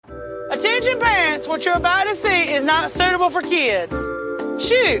Attention parents, what you're about to see is not suitable for kids.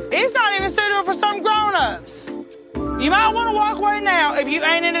 Shoot, it's not even suitable for some grown-ups. You might want to walk away now if you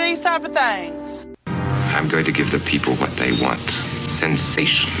ain't into these type of things. I'm going to give the people what they want.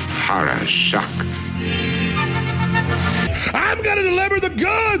 Sensation, horror, shock. I'm going to deliver the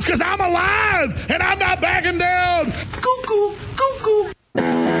goods because I'm alive and I'm not backing down. Cuckoo, cuckoo.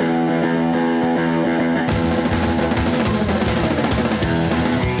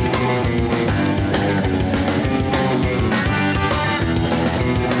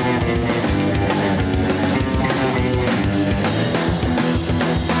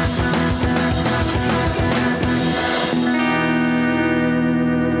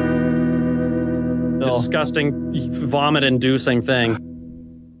 Disgusting, vomit-inducing thing.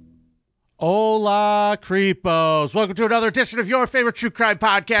 Hola, creepos. Welcome to another edition of your favorite true crime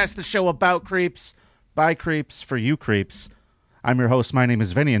podcast, the show about creeps, by creeps, for you creeps. I'm your host. My name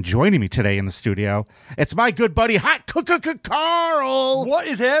is Vinny, and joining me today in the studio, it's my good buddy, Hot Carl. What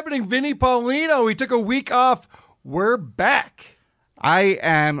is happening, Vinny Paulino? We took a week off. We're back. I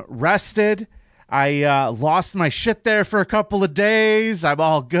am rested. I lost my shit there for a couple of days. I'm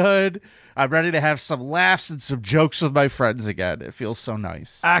all good. I'm ready to have some laughs and some jokes with my friends again. It feels so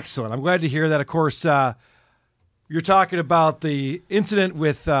nice. Excellent. I'm glad to hear that. Of course, you're talking about the incident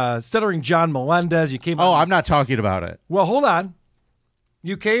with Stuttering John Melendez. You came. Oh, I'm not talking about it. Well, hold on.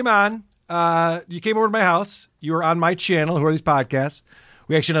 You came on. You came over to my house. You were on my channel, Who Are These Podcasts?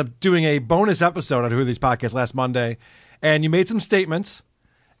 We actually ended up doing a bonus episode on Who Are These Podcasts last Monday, and you made some statements.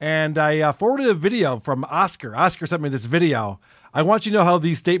 And I forwarded a video from Oscar. Oscar sent me this video. I want you to know how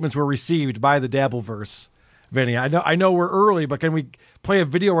these statements were received by the Dabbleverse, Vinny. I know we're early, but can we play a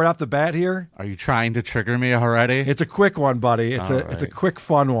video right off the bat here? Are you trying to trigger me already? It's a quick one, buddy. It's a quick,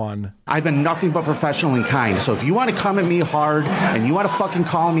 fun one. I've been nothing but professional and kind. So if you want to come at me hard and you want to fucking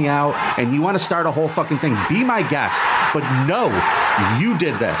call me out and you want to start a whole fucking thing, be my guest. But no, you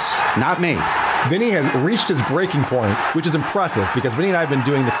did this, not me. Vinny has reached his breaking point, which is impressive because Vinny and I have been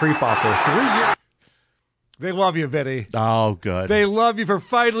doing the creep off for 3 years. They love you, Vinny. Oh, good. They love you for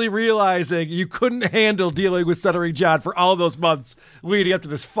finally realizing you couldn't handle dealing with Stuttering John for all those months leading up to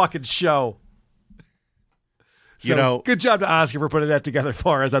this fucking show. So, good job to Oscar for putting that together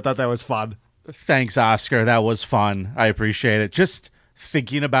for us. I thought that was fun. Thanks, Oscar. That was fun. I appreciate it. Just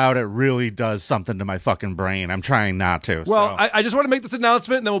thinking about it really does something to my fucking brain. I'm trying not to. Well, so. I just want to make this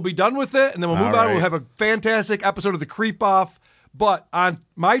announcement, and then we'll be done with it, and then we'll move on. We'll have a fantastic episode of The Creep Off. But on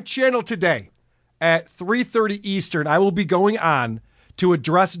my channel today, at 3:30 Eastern, I will be going on to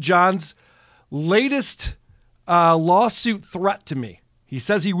address John's latest lawsuit threat to me. He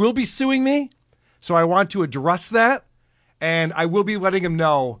says he will be suing me, so I want to address that, and I will be letting him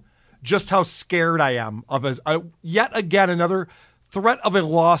know just how scared I am of his yet again another threat of a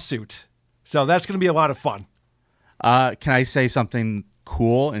lawsuit. So that's going to be a lot of fun. Can I say something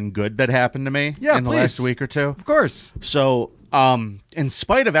cool and good that happened to me in the last week or two? Of course. So, in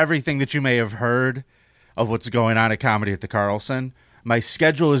spite of everything that you may have heard of what's going on at Comedy at the Carlson, my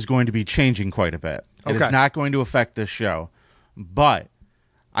schedule is going to be changing quite a bit. It is not going to affect this show. But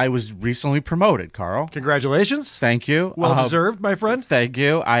I was recently promoted, Carl. Congratulations. Thank you. Well deserved, my friend. Thank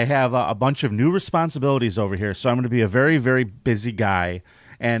you. I have a bunch of new responsibilities over here, so I'm going to be a very, very busy guy.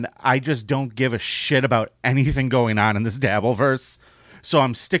 And I just don't give a shit about anything going on in this Dabbleverse. So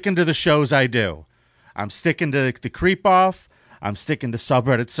I'm sticking to the shows I do. I'm sticking to the Creep Off. I'm sticking to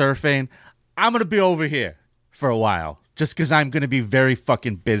subreddit surfing. I'm going to be over here for a while just because I'm going to be very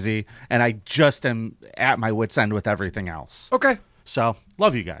fucking busy and I just am at my wit's end with everything else. Okay. So,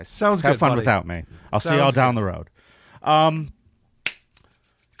 love you guys. Sounds good, Have fun buddy. without me. I'll see y'all down the road.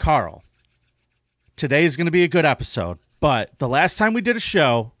 Carl, today is going to be a good episode, but the last time we did a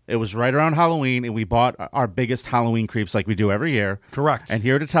show, it was right around Halloween, and we bought our biggest Halloween creeps like we do every year. Correct. And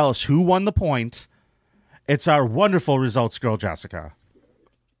here to tell us who won the point, it's our wonderful results girl, Jessica.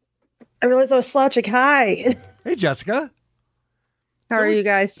 I realized I was slouching. Hi. Hey, Jessica. How are you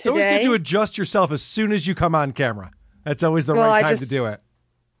guys It's always today? good to adjust yourself as soon as you come on camera. That's always the right time to do it.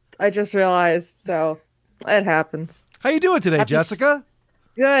 I just realized, so it happens. How you doing today, Jessica?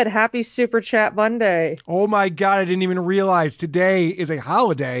 Good. Happy Super Chat Monday. Oh my God, I didn't even realize today is a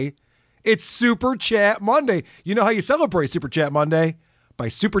holiday. It's Super Chat Monday. You know how you celebrate Super Chat Monday? By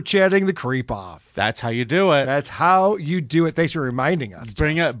super chatting the creep off. That's how you do it. That's how you do it. Thanks for reminding us.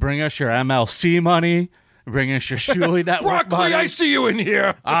 Bring us your MLC money. Bring us your Shuli Network Broccoli, money. I see you in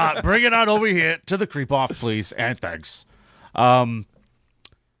here. Bring it on over here to the creep off, please. And thanks.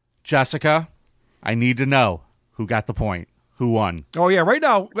 Jessica, I need to know who got the point. Who won? Oh, yeah. Right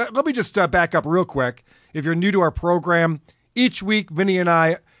now, let me just back up real quick. If you're new to our program, each week, Vinny and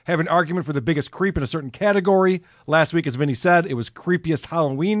I have an argument for the biggest creep in a certain category. Last week, as Vinny said, it was creepiest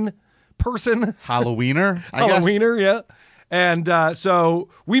Halloween person. Halloweener? I guess. Halloweener, yeah. And so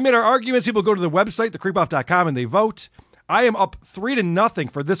we made our arguments. People go to the website, thecreepoff.com, and they vote. I am up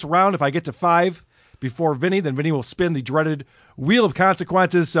 3-0 for this round. If I get to 5 before Vinny, then Vinny will spin the dreaded Wheel of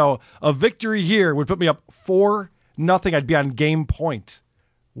Consequences. So a victory here would put me up 4-0. I'd be on game point.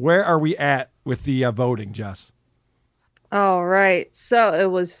 Where are we at with the voting, Jess? All right. So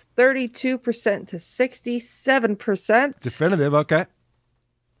it was 32% to 67%. Definitive, okay.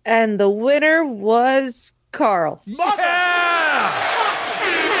 And the winner was Carl. Yeah!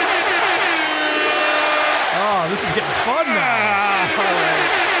 Oh, this is getting fun now.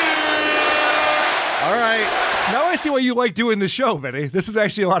 All right. Now I see why you like doing the show, Vinny. This is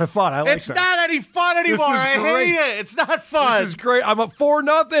actually a lot of fun. I like It's that. not any fun anymore. I hate it. It's not fun. This is great. I'm up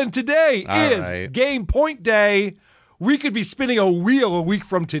 4-0. Today is right. game point day. We could be spinning a wheel a week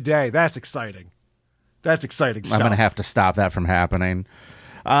from today. That's exciting. That's exciting stuff. I'm going to have to stop that from happening.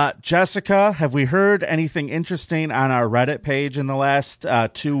 Jessica, have we heard anything interesting on our Reddit page in the last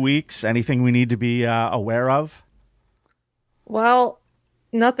 2 weeks? Anything we need to be aware of? Well,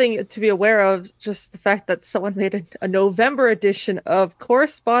 nothing to be aware of, just the fact that someone made a November edition of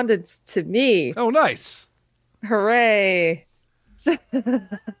Correspondence to Me. Oh, nice. Hooray.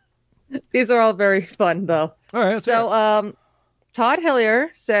 These are all very fun, though. All right. So, Todd Hillier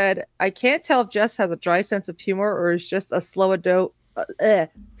said, I can't tell if Jess has a dry sense of humor or is just a slow adult. I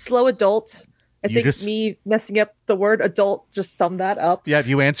think me messing up the word adult just summed that up. Yeah,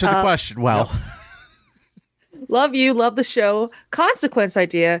 you answered the question well. Love you. Love the show. Consequence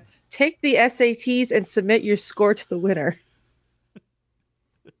idea. Take the SATs and submit your score to the winner.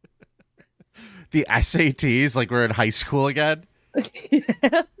 The SATs, like we're in high school again?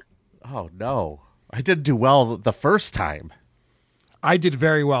 Yeah. Oh, no. I didn't do well the first time. I did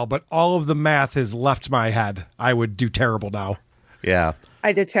very well, but all of the math has left my head. I would do terrible now. Yeah.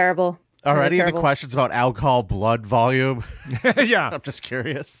 I did terrible. Are any of the questions about alcohol blood volume? Yeah. I'm just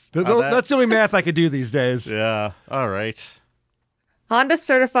curious. That's the only math I could do these days. Yeah. All right. Honda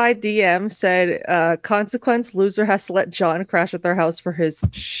Certified DM said, consequence, loser has to let John crash at their house for his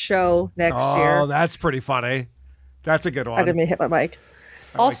show next year. Oh, that's pretty funny. That's a good one. I didn't mean to hit my mic.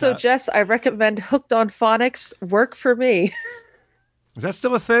 Also, Jess, I recommend Hooked on Phonics. Work for me. Is that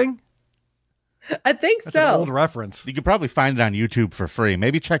still a thing? I think That's so. an old reference. You could probably find it on YouTube for free.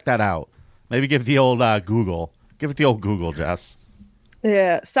 Maybe check that out. Maybe give the old Google. Give it the old Google, Jess.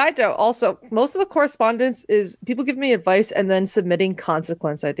 Yeah. Side note, also, most of the correspondence is people giving me advice and then submitting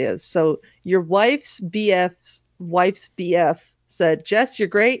consequence ideas. So your wife's BF said, Jess, you're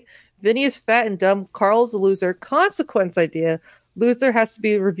great. Vinny is fat and dumb. Carl's a loser. Consequence idea. Loser has to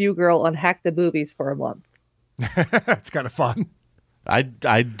be a review girl on Hack the Movies for a month. That's kind of fun.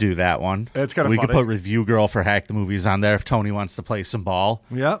 I'd do that one. It's kind of We funny. could put Review Girl for Hack the Movies on there if Tony wants to play some ball.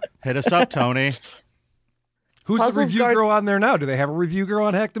 Yep. Hit us up, Tony. Who's Puzzles the review Guards- girl on there now? Do they have a review girl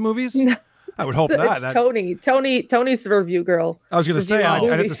on Hack the Movies? No. I would hope not. It's Tony. Tony's the review girl. I was going to say, Review I'd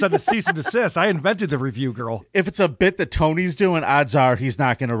have to movies. send a cease and desist. I invented the review girl. If it's a bit that Tony's doing, odds are he's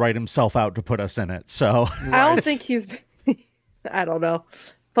not going to write himself out to put us in it. So I don't think he's. I don't know.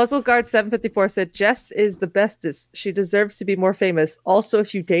 Puzzle Guard 754 said Jess is the bestest. She deserves to be more famous. Also,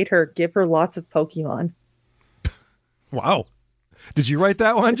 if you date her, give her lots of Pokemon. Wow. Did you write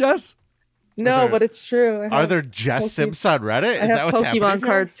that one, Jess? No, but it's true. Are there Jess Simps on Reddit? I Is that have what's happening? Pokemon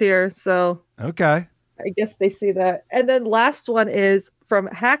cards here, so Okay. I guess they see that. And then last one is from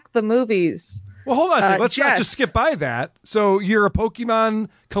Hack the Movies. Well, hold on a second. Let's not Jess. just skip by that. So you're a Pokemon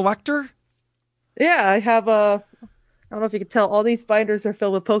collector? Yeah, I have a. I don't know if you could tell. All these binders are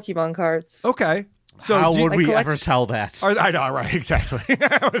filled with Pokemon cards. Okay. So How do you- would we collect- ever tell that? I know, right? Exactly. I can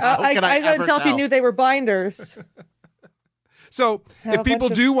I couldn't ever tell if you tell? knew they were binders. So Have if a people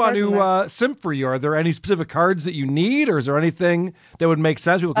bunch of do want cards in to there. simp for you, are there any specific cards that you need, or is there anything that would make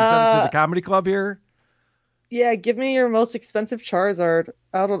sense? People can send it to the comedy club here. Yeah, give me your most expensive Charizard.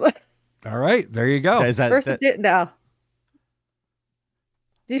 I don't know. All right, there you go. Is that, First, that- it did now.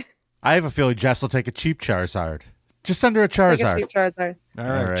 I have a feeling Jess will take a cheap Charizard. Just send her a Take a Charizard. cheap Charizard. All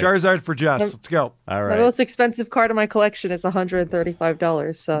right, All right. Charizard for Jess. Let's go. All The right. most expensive card in my collection is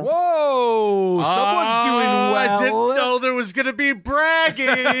 $135. So Whoa, someone's doing well. I didn't know there was going to be bragging.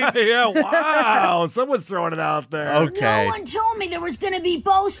 Yeah, wow. Someone's throwing it out there. Okay. No one told me there was going to be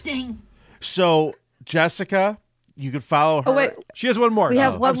boasting. So, Jessica, you could follow her. oh wait, She has one more. We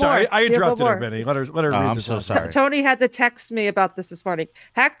have one I'm sorry. more. I We have interrupted one her, more. Vinny. Let her Oh, read I'm this so one. sorry. Tony had to text me about this morning.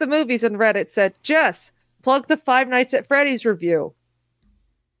 Hack the Movies on Reddit said, Jess, plug the Five Nights at Freddy's review.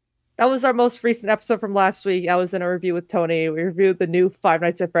 That was our most recent episode from last week. I was in a review with Tony. We reviewed the new Five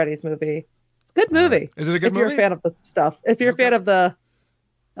Nights at Freddy's movie. It's a good movie. Is it a good movie? If you're a fan of the stuff. If you're a fan of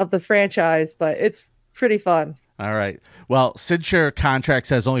the franchise, but it's pretty fun. All right. Well, since your contract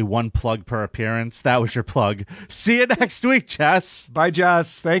says only one plug per appearance, that was your plug. See you next week, Jess. Bye,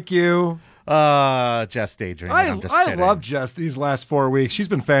 Jess. Thank you. Jess daydreaming. I love Jess these last 4 weeks. She's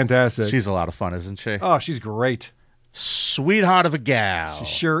been fantastic. She's a lot of fun, isn't she? Oh, she's great. Sweetheart of a gal. She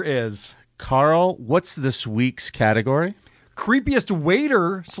sure is. Carl, what's this week's category? Creepiest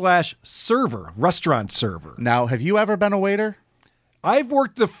waiter / server, restaurant server. Now, have you ever been a waiter? I've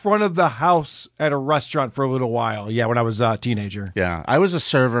worked the front of the house at a restaurant for a little while. Yeah, when I was a teenager. Yeah, I was a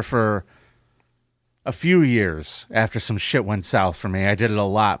server for a few years after some shit went south for me. I did it a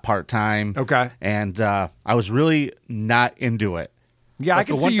lot part-time. Okay. And I was really not into it. Yeah, I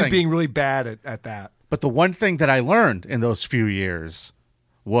can see you being really bad at that. But the one thing that I learned in those few years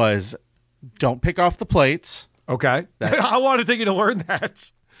was don't pick off the plates. Okay. I wanted to take you to learn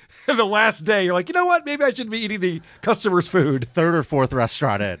that. The last day, you're like, you know what? Maybe I shouldn't be eating the customer's food. Third or fourth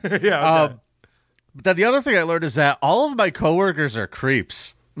restaurant in. Yeah. Okay. But then the other thing I learned is that all of my coworkers are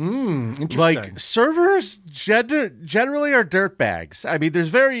creeps. Interesting. Like, servers generally are dirtbags. I mean, there's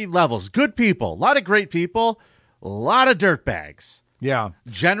very levels. Good people, a lot of great people, a lot of dirtbags. Yeah.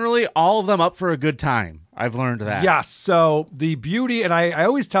 Generally, all of them up for a good time. I've learned that. Yes. So the beauty, and I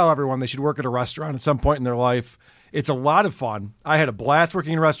always tell everyone they should work at a restaurant at some point in their life. It's a lot of fun. I had a blast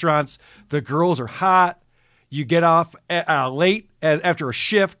working in restaurants. The girls are hot. You get off late after a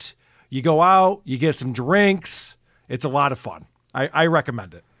shift. You go out. You get some drinks. It's a lot of fun. I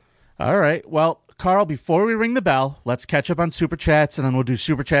recommend it. All right. Well, Carl, before we ring the bell, let's catch up on Super Chats, and then we'll do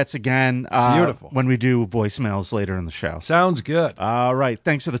Super Chats again. Beautiful. When we do voicemails later in the show. Sounds good. All right.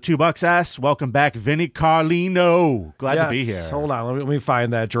 Thanks for the $2, ass. Welcome back, Vinny Carlino. Glad to be here. Hold on. Let me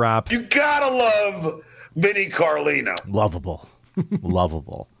find that drop. You gotta love Vinny Carlino. Lovable.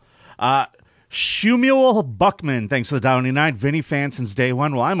 Lovable. Shumuel Buckman, thanks for the $1.99. Vinny fan since day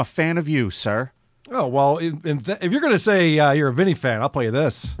one. Well, I'm a fan of you, sir. Oh, well, if you're going to say you're a Vinny fan, I'll play you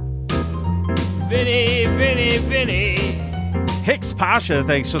this. Vinny, Vinny, Vinny. Hicks Pasha,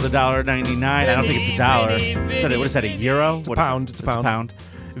 thanks for the $1.99. I don't think it's a dollar. What is that, a euro? It's a pound. It's a pound.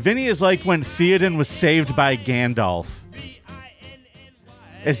 Vinny is like when Theoden was saved by Gandalf.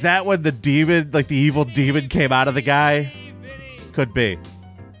 Is that when the demon, like the evil demon, came out of the guy? Could be.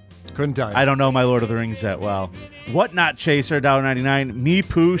 Couldn't tell you. I don't know my Lord of the Rings that well. Whatnot Chaser, $1.99. Me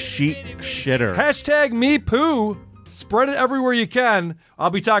Poo Sheet Shitter. Hashtag Me Poo. Spread it everywhere you can. I'll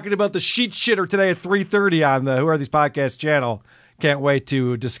be talking about the sheet shitter today at 3:30 on the Who Are These Podcasts channel. Can't wait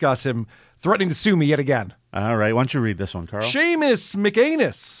to discuss him threatening to sue me yet again. All right. Why don't you read this one, Carl? Seamus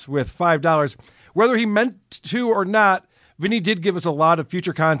McAnus with $5. Whether he meant to or not, Vinny did give us a lot of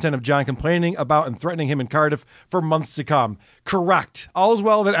future content of John complaining about and threatening him in Cardiff for months to come. Correct. All's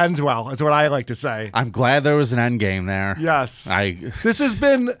well that ends well, is what I like to say. I'm glad there was an end game there. Yes. This has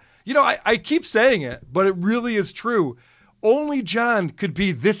been, I keep saying it, but it really is true. Only John could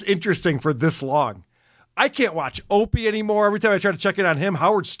be this interesting for this long. I can't watch Opie anymore. Every time I try to check in on him,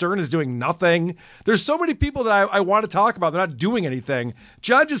 Howard Stern is doing nothing. There's so many people that I want to talk about. They're not doing anything.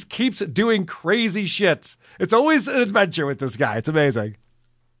 John just keeps doing crazy shit. It's always an adventure with this guy. It's amazing.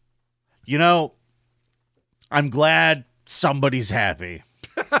 I'm glad somebody's happy.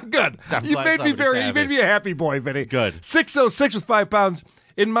 Good. You made me a happy boy, Vinny. Good. 606 with £5.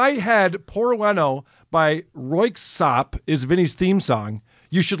 In my head, Poor Leno by Royksop is Vinny's theme song.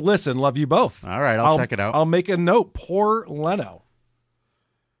 You should listen. Love you both. All right, I'll check it out. I'll make a note. Poor Leno.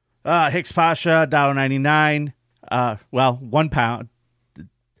 Hicks Pasha, $1.99. Well, £1.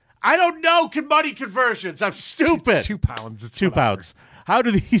 I don't know money conversions. I'm stupid. It's £2. It's £2. How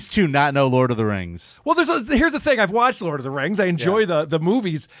do these two not know Lord of the Rings? Well, here's the thing. I've watched Lord of the Rings. I enjoy the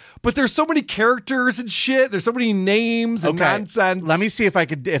movies, but there's so many characters and shit. There's so many names and nonsense. Let me see if I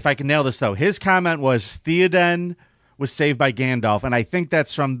can nail this though. His comment was Theoden was saved by Gandalf, and I think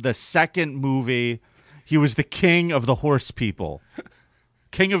that's from the second movie. He was the king of the horse people.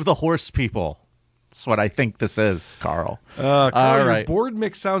 King of the horse people. That's what I think this is, Carl. Carl, all right. Your board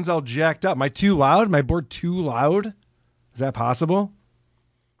mix sounds all jacked up. Am I too loud? My board too loud? Is that possible?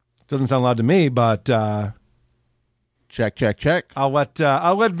 Doesn't sound loud to me, but check. I'll let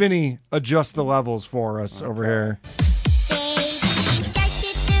Vinny adjust the levels for us over here.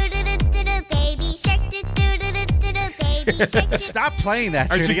 Stop playing that.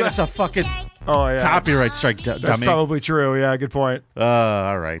 You're going to get us a fucking copyright strike, dummy. That's probably true. Yeah, good point.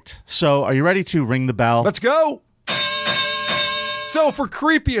 All right. So are you ready to ring the bell? Let's go. So for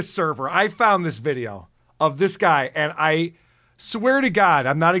creepiest server, I found this video of this guy, and Swear to God,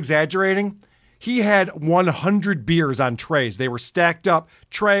 I'm not exaggerating. He had 100 beers on trays. They were stacked up,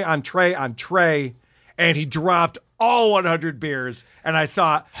 tray on tray on tray, and he dropped all 100 beers. And I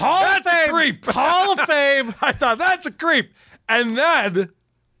thought, that's a creep. Hall of Fame. I thought, that's a creep. And then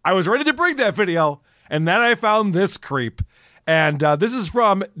I was ready to bring that video, and then I found this creep. And this is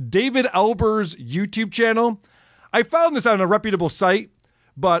from David Elber's YouTube channel. I found this on a reputable site,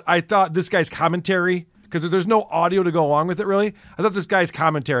 but I thought this guy's commentary, because there's no audio to go along with it, really. I thought this guy's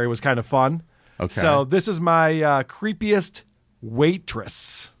commentary was kind of fun. Okay. So this is my creepiest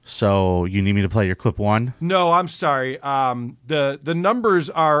waitress. So you need me to play your clip 1? No, I'm sorry. The numbers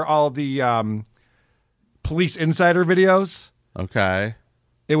are all the Police Insider videos. Okay.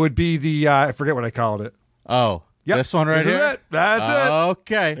 It would be the, I forget what I called it. Oh, yep. This one right this here? Is it. That's it.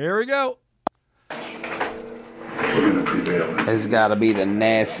 Okay. Here we go. It's got to be the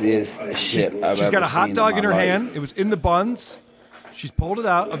nastiest shit I've ever seen. She's got a hot dog in her life. hand. It was in the buns. She's pulled it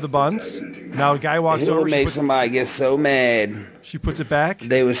out of the buns. Now a guy walks It over. would make somebody get so mad. She puts it back.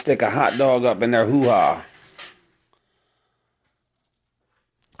 They would stick a hot dog up in their hoo-ha.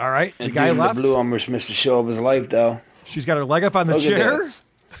 All right. The And guy dude in left. the blue almost missed the show of his life, though. She's got her leg up on the Look at chair. this.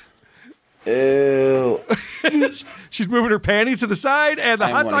 Ew. She's moving her panties to the side, and the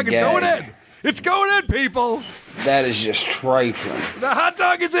I hot wanna dog is going gag. in. It's going in, people. That is just trifling. The hot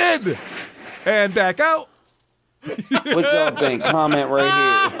dog is in. And back out. What y'all think? Comment right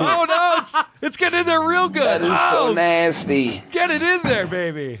here. Oh, no. It's getting in there real good. That is so Oh, nasty. get it in there,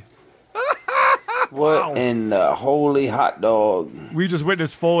 baby. What in the holy hot dog? We just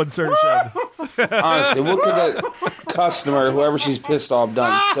witnessed full insertion. Honestly, what could that customer, whoever she's pissed off,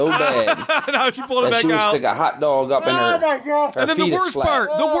 done so bad Now she pulled it that back she would out. stick a hot dog up in her, her And then the feet is worst flat.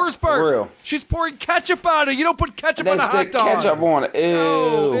 part, For real. she's pouring ketchup on it. You don't put ketchup Then on a hot stick dog. ketchup on it. Ew.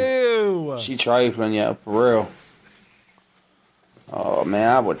 Oh, ew. She trifling, yeah, for real. Oh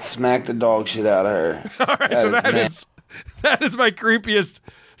man, I would smack the dog shit out of her. All right, so that is my creepiest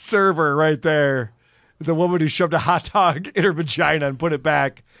server right there. The woman who shoved a hot dog in her vagina and put it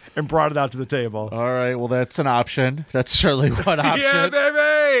back and brought it out to the table. All right. Well, that's an option. That's certainly one option. Yeah,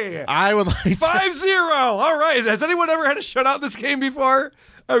 baby. I would like 5-0. All right. Has anyone ever had a shutout in this game before?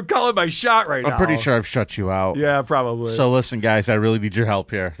 I'm calling my shot right now. I'm pretty sure I've shut you out. Yeah, probably. So listen, guys, I really need your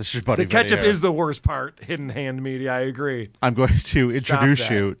help here. This is your buddy. The ketchup Vinny here. is the worst part. Hidden hand media. I agree. I'm going to introduce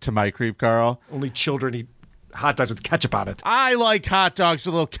that. you to my creep, Carl. Only children eat hot dogs with ketchup on it. I like hot dogs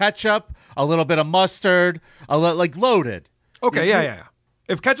with a little ketchup, a little bit of mustard, like loaded. Okay, yeah.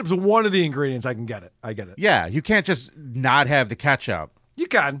 If ketchup's one of the ingredients, I can get it. I get it. Yeah, you can't just not have the ketchup. You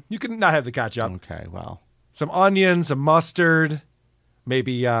can. You can not have the ketchup. Okay, well. Some onion, some mustard,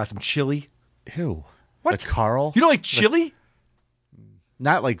 maybe some chili. Ew. What? Carl? You don't like chili?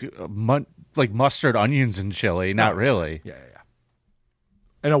 Not like mustard, onions, and chili. Not really. Yeah.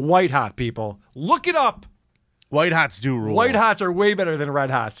 And a white hot, people. Look it up. White hots do rule. White hots are way better than red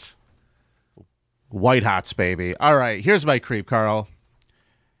hots. White hots, baby. All right, here's my creep, Carl.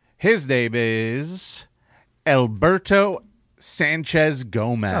 His name is Alberto Sanchez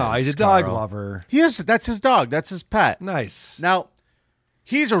Gomez. Oh, he's a dog Carl. lover. He is. That's his dog. That's his pet. Nice. Now,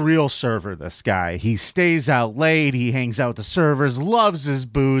 he's a real server, this guy. He stays out late. He hangs out with the servers, loves his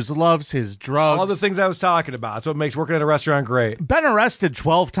booze, loves his drugs. All the things I was talking about. That's what makes working at a restaurant great. Been arrested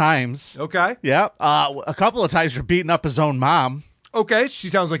 12 times. Okay. Yeah. A couple of times for beating up his own mom. Okay. She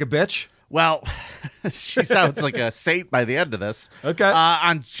sounds like a bitch. Well, she sounds like a saint by the end of this. Okay.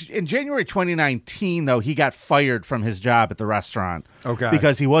 In January 2019, though, he got fired from his job at the restaurant. Okay.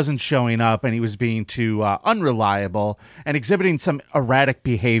 Because he wasn't showing up and he was being too unreliable and exhibiting some erratic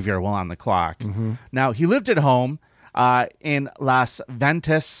behavior while on the clock. Mm-hmm. Now, he lived at home in Las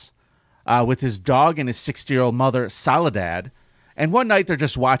Ventas with his dog and his 60-year-old mother, Soledad. And one night they're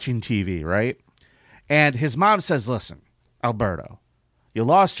just watching TV, right? And his mom says, "Listen, Alberto, you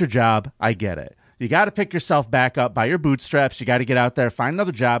lost your job. I get it. You got to pick yourself back up by your bootstraps. You got to get out there, find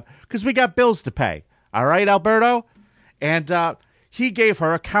another job because we got bills to pay. All right, Alberto?" And he gave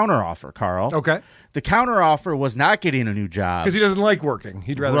her a counteroffer, Carl. Okay. The counteroffer was not getting a new job. Because he doesn't like working.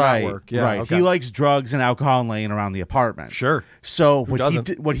 He'd rather Right, not work. Yeah, right. okay. He likes drugs and alcohol laying around the apartment. Sure. So Who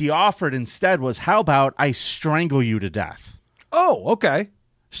doesn't? what he offered instead was, how about I strangle you to death? Oh, okay.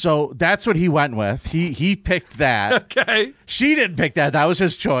 So that's what he went with. He picked that. Okay. She didn't pick that. That was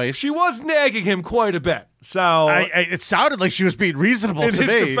his choice. She was nagging him quite a bit. So it sounded like she was being reasonable in to his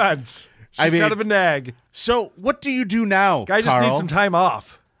me. defense, I she's mean- kind of a nag. So what do you do now, Guy just Carl? needs some time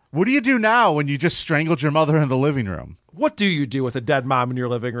off. What do you do now when you just strangled your mother in the living room? What do you do with a dead mom in your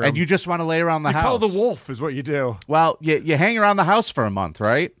living room? And you just want to lay around the you house? call the wolf is what you do. Well, you hang around the house for a month,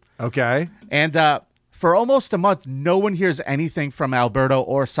 right? Okay. And For almost a month, no one hears anything from Alberto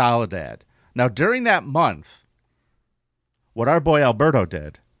or Soledad. Now, during that month, what our boy Alberto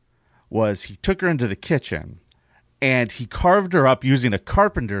did was he took her into the kitchen and he carved her up using a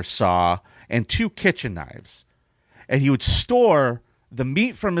carpenter's saw and 2 kitchen knives. And he would store the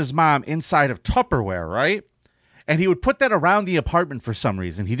meat from his mom inside of Tupperware, right? And he would put that around the apartment for some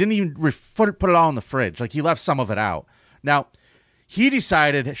reason. He didn't even put it all in the fridge. Like, he left some of it out. Now, he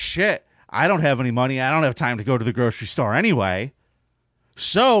decided, shit, I don't have any money. I don't have time to go to the grocery store anyway.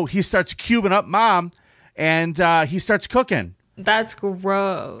 So he starts cubing up mom, and he starts cooking. That's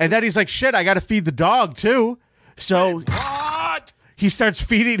gross. And then he's like, shit, I got to feed the dog, too. So he starts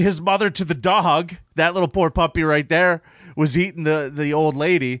feeding his mother to the dog. That little poor puppy right there was eating the old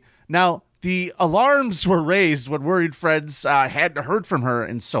lady. Now, the alarms were raised when worried friends hadn't heard from her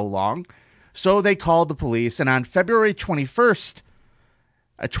in so long. So they called the police. And on February 21st,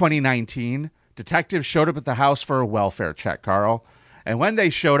 2019, detectives showed up at the house for a welfare check, Carl. And when they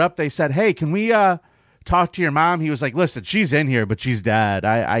showed up, they said, hey, can we talk to your mom? He was like, listen, she's in here, but she's dead.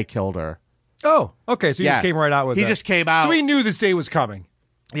 I killed her. Oh, okay. So he just came right out with it. He just came out. So he knew this day was coming.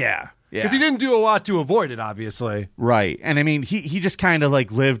 Yeah. Because he didn't do a lot to avoid it, obviously. Right. And I mean, he just kind of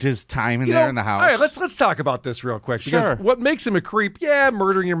like lived his time in the house. All right, let's talk about this real quick. Because what makes him a creep,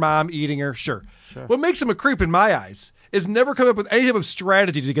 murdering your mom, eating her, sure. What makes him a creep in my eyes is never come up with any type of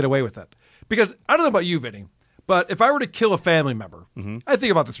strategy to get away with it. Because I don't know about you, Vinny, but if I were to kill a family member, I think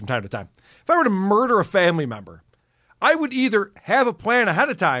about this from time to time. If I were to murder a family member, I would either have a plan ahead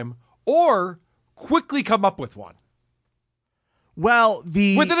of time or quickly come up with one. Well,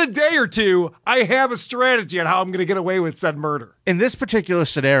 within a day or two, I have a strategy on how I'm going to get away with said murder. In this particular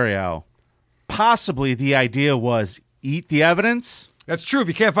scenario, possibly the idea was eat the evidence. That's true. If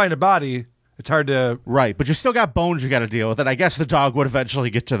you can't find a body, it's hard to... Right, but you still got bones you got to deal with, and I guess the dog would eventually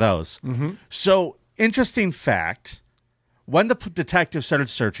get to those. So, interesting fact, when the detective started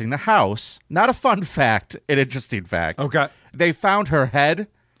searching the house, not a fun fact, an interesting fact. Okay. They found her head,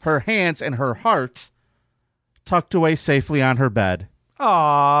 her hands, and her heart tucked away safely on her bed.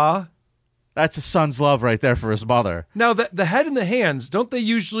 Aww. That's a son's love right there for his mother. Now, the head and the hands, don't they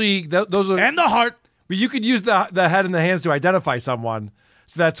usually... those are and the heart. But you could use the head and the hands to identify someone.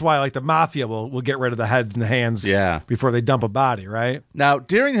 So that's why, like, the mafia will get rid of the head and the hands before they dump a body, right? Now,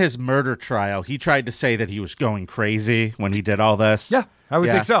 during his murder trial, he tried to say that he was going crazy when he did all this. Yeah, I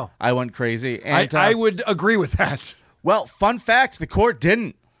would think so. I went crazy. And I would agree with that. Well, fun fact, the court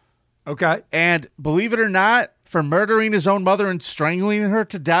didn't. Okay. And believe it or not, for murdering his own mother and strangling her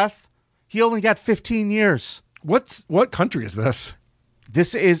to death, he only got 15 years. What country is this?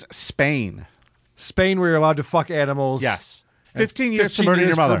 This is Spain. Spain, where you're allowed to fuck animals. Yes. 15 years for murdering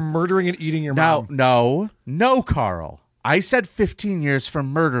your mother. For murdering and eating your mom. No, Carl. I said 15 years for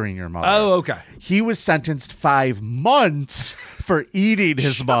murdering your mother. Oh, okay. He was sentenced 5 months for eating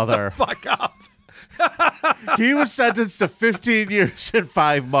his mother. Shut the fuck up. He was sentenced to 15 years and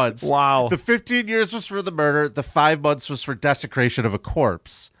 5 months. Wow. The 15 years was for the murder. The 5 months was for desecration of a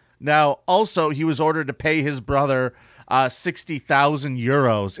corpse. Now, also, he was ordered to pay his brother 60,000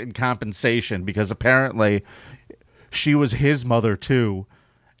 euros in compensation because apparently she was his mother too.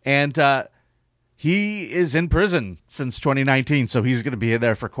 And he is in prison since 2019, so he's going to be in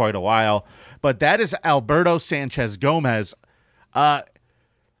there for quite a while. But that is Alberto Sanchez Gomez, a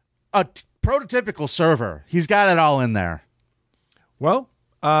prototypical server. He's got it all in there. Well,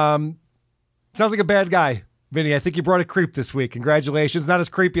 sounds like a bad guy. Vinny, I think you brought a creep this week. Congratulations. Not as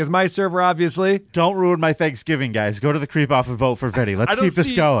creepy as my server, obviously. Don't ruin my Thanksgiving, guys. Go to the Creep Off and vote for Vinny. Let's keep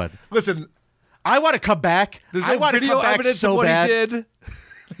this going. Listen, I want to come back. There's no video evidence of what he did.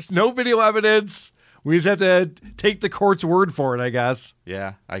 There's no video evidence. We just have to take the court's word for it, I guess.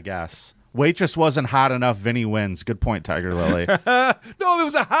 Yeah, I guess. Waitress wasn't hot enough. Vinny wins. Good point, Tiger Lily. No, if it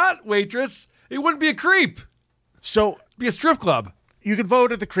was a hot waitress, it wouldn't be a creep. So, it'd be a strip club. You can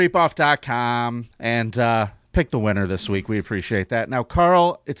vote at thecreepoff.com and pick the winner this week. We appreciate that. Now,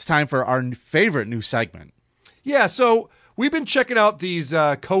 Carl, it's time for our favorite new segment. Yeah, so we've been checking out these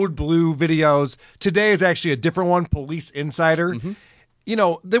Code Blue videos. Today is actually a different one, Police Insider. You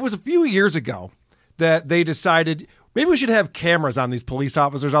know, there was a few years ago that they decided maybe we should have cameras on these police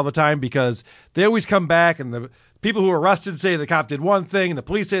officers all the time because they always come back and the people who are arrested say the cop did one thing and the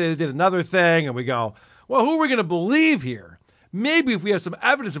police say they did another thing. And we go, well, who are we going to believe here? Maybe if we have some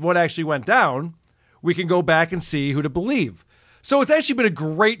evidence of what actually went down, we can go back and see who to believe. So it's actually been a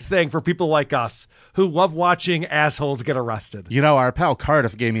great thing for people like us who love watching assholes get arrested. You know, our pal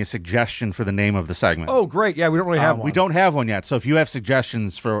Cardiff gave me a suggestion for the name of the segment. Oh, great. Yeah, we don't really have one. We don't have one yet. So if you have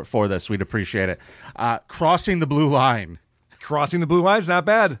suggestions for this, we'd appreciate it. Crossing the Blue Line. Crossing the blue line's not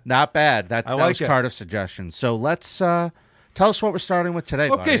bad. Not bad. That like was Cardiff's suggestion. So let's tell us what we're starting with today.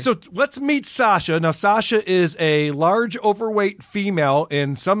 Okay, buddy. so let's meet Sasha. Now, Sasha is a large, overweight female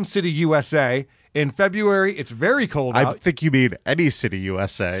in some city, USA. In February, it's very cold out. I think you mean any city,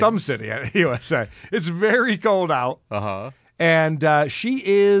 USA. Some city, USA. It's very cold out. Uh-huh. And she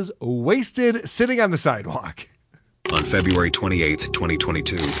is wasted sitting on the sidewalk. On February 28th,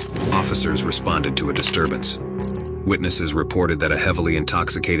 2022, officers responded to a disturbance. Witnesses reported that a heavily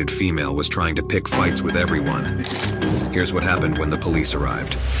intoxicated female was trying to pick fights with everyone. Here's what happened when the police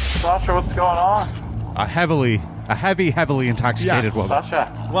arrived. Sasha, what's going on? A heavily intoxicated woman.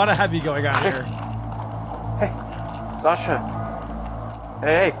 Sasha. A lot of heavy going on here. Hey, Sasha.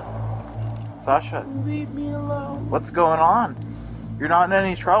 Hey, Sasha. Leave me alone. What's going on? You're not in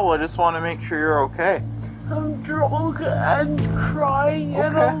any trouble. I just want to make sure you're okay. I'm drunk and crying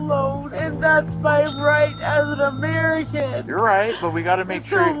and alone, and that's my right as an American. You're right, but we got to make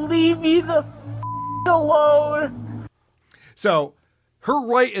sure. So leave me the alone. So her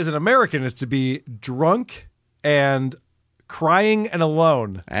right as an American is to be drunk and crying and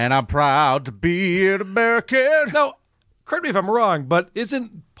alone. And I'm proud to be an American. Now, correct me if I'm wrong, but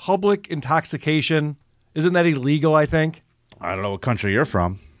isn't public intoxication, isn't that illegal, I think? I don't know what country you're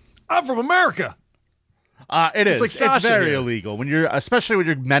from. I'm from America. It is. Like Sasha it's very here. illegal especially when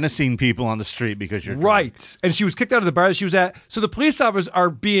you're menacing people on the street because you're drunk. Right. And she was kicked out of the bar that she was at. So the police officers are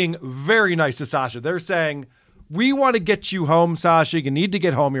being very nice to Sasha. They're saying, we want to get you home, Sasha. You need to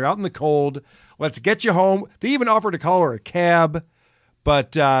get home. You're out in the cold. Let's get you home. They even offered to call her a cab,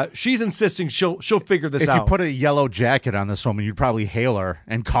 but she's insisting she'll figure this out. If you put a yellow jacket on this woman, you'd probably hail her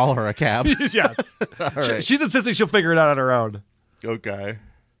and call her a cab. Yes. Right. She's insisting she'll figure it out on her own. Okay.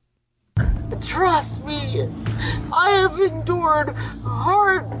 Trust me, I have endured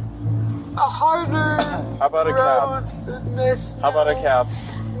harder How about a roads cab? than this. How about a cab?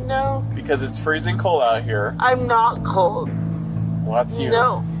 No, Because it's freezing cold out here. I'm not cold. Well, that's you.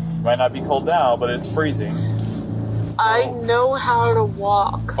 No, Might not be cold now, but it's freezing. I know how to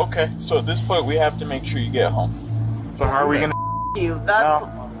walk. Okay, so at this point, we have to make sure you get home. So how are we gonna? You.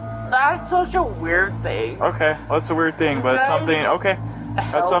 That's such a weird thing. Okay, well, that's a weird thing, but it's something. Okay,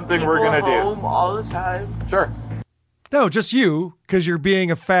 that's something we're gonna do. Home all the time. Sure. No, just you, because you're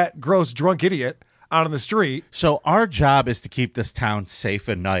being a fat, gross, drunk idiot out on the street. So our job is to keep this town safe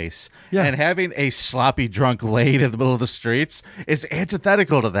and nice. Yeah. And having a sloppy drunk laid in the middle of the streets is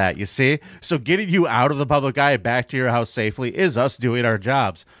antithetical to that, you see? So getting you out of the public eye and back to your house safely is us doing our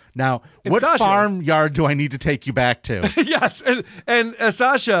jobs. Now, And what Sasha- farmyard do I need to take you back to? Yes, and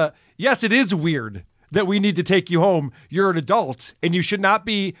Sasha, yes, it is weird that we need to take you home. You're an adult, and you should not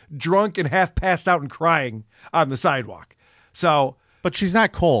be drunk and half passed out and crying on the sidewalk. So, But she's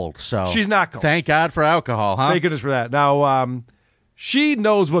not cold, so She's not cold. Thank God for alcohol, huh? thank goodness for that. Now, she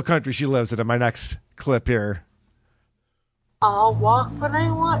knows what country she lives in my next clip here. I'll walk when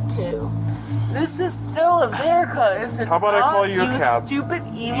I want to. This is still America, isn't it? How about I call you a cab? Stupid,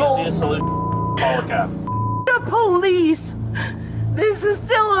 evil. Easiest solution. Call a cab. The police. This is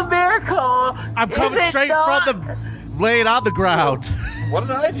still America. I'm coming is it straight not? from the laying on the ground. What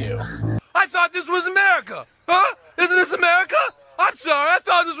did I do? I thought this was America. Huh? Isn't this America? I'm sorry. I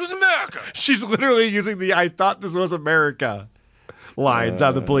thought this was America. She's literally using the "I thought this was America" lines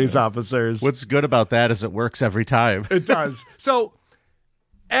on the police officers. What's good about that is it works every time. It does. So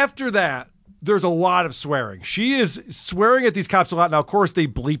after that, there's a lot of swearing. She is swearing at these cops a lot. Now, of course, they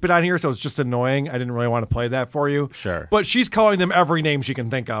bleep it on here, so it's just annoying. I didn't really want to play that for you. Sure. But she's calling them every name she can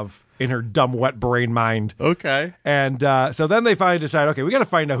think of in her dumb, wet brain mind. Okay. And so then they finally decide, okay, we got to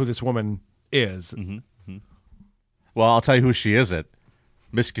find out who this woman is. Mm-hmm. Well, I'll tell you who she isn't.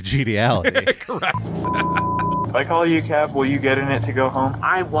 Miss Congeniality. Correct. If I call you a cab, will you get in it to go home?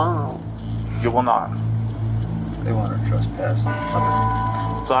 I won't. You will not. They want to trespass.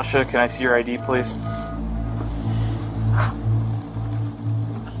 Okay. Sasha, can I see your ID, please?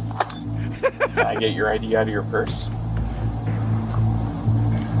 Can I get your ID out of your purse?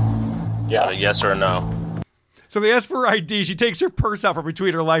 Yeah. Yes or no? So they ask for her ID. She takes her purse out from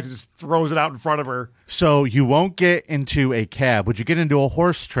between her legs and just throws it out in front of her. So you won't get into a cab. Would you get into a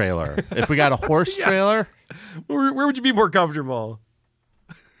horse trailer? If we got a horse Yes. trailer? Where would you be more comfortable?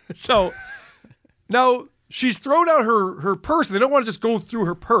 So now she's thrown out her purse, and they don't want to just go through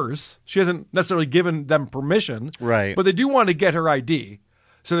her purse. She hasn't necessarily given them permission. Right. But they do want to get her ID.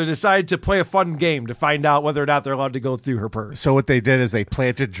 So they decide to play a fun game to find out whether or not they're allowed to go through her purse. So what they did is they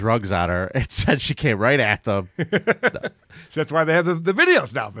planted drugs on her. It said she came right at them. So that's why they have the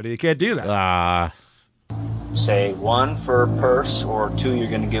videos now, but you can't do that. Say 1 for purse, or 2, you're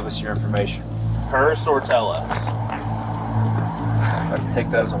going to give us your information. Purse or tell us? I can take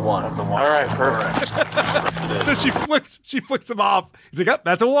that as a 1. That's a 1. All right, perfect. So she flicks him off. He's like, "Yep,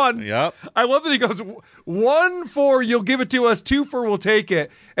 that's a 1." Yep. I love that he goes 1 for you'll give it to us, 2 for we'll take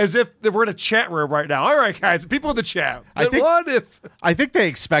it, as if we're in a chat room right now. All right, guys, people in the chat. I think they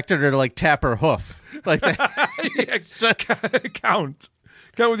expected her to like tap her hoof, like that. Count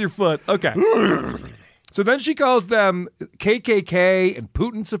with your foot. Okay. So then she calls them KKK and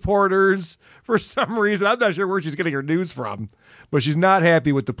Putin supporters for some reason. I'm not sure where she's getting her news from, but she's not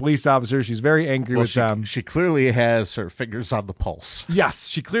happy with the police officers. She's very angry with them. She clearly has her fingers on the pulse. Yes,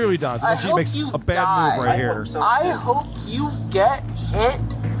 she clearly does. And then she makes a bad move right here. I hope you get hit.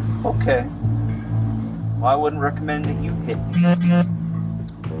 Okay. Well, I wouldn't recommend that you hit me.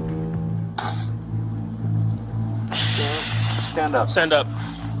 Stand up. Stand up.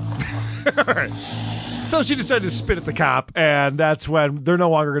 All right. So she decided to spit at the cop, and that's when they're no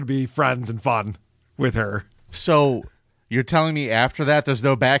longer going to be friends and fun with her. So you're telling me after that there's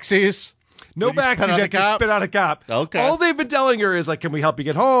no backsies? No backsies after spit on a cop. Okay. All they've been telling her is, like, can we help you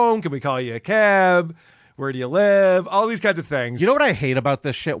get home? Can we call you a cab? Where do you live? All these kinds of things. You know what I hate about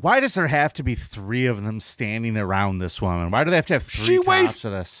this shit? Why does there have to be 3 of them standing around this woman? Why do they have to have 3 cops for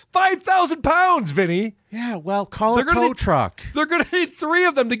this? 5,000 pounds, Vinny. Yeah, well, call a tow truck. They're going to need 3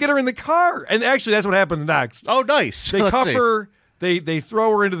 of them to get her in the car. And actually, that's what happens next. Oh, nice. They cuff her. They throw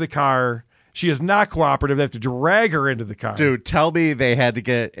her into the car. She is not cooperative. They have to drag her into the car. Dude, tell me they had to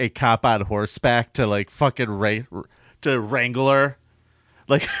get a cop on horseback to, like, fucking to wrangle her.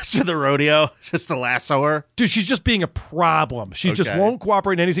 Like, to the rodeo, just to lasso her. Dude, she's just being a problem. She just won't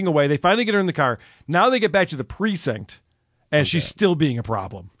cooperate in any single way. They finally get her in the car. Now they get back to the precinct, and she's still being a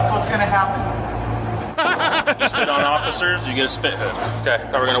problem. That's what's going to happen. You spit on officers, you get a spit hood. Okay,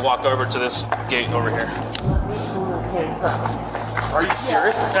 now we're going to walk over to this gate over here. Are you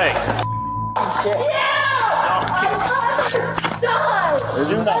serious? Hey.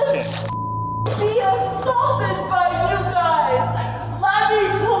 Do not kick. Be assaulted by you guys. Let me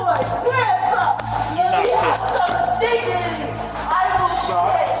pull my pants up. Let me have some dignity. I will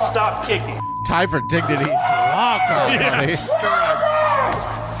kick. Stop kicking. Time for dignity. Lock on, buddy.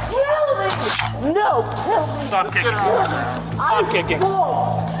 Kill me. No, kill me. Stop kicking. Stop kicking. I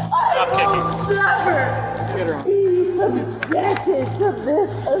will never be subjected to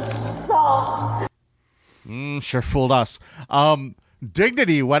this assault. Sure fooled us.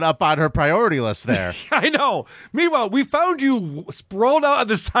 Dignity went up on her priority list there. I know. Meanwhile, we found you sprawled out on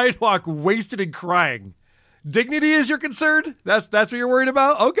the sidewalk, wasted and crying. Dignity is your concern? That's what you're worried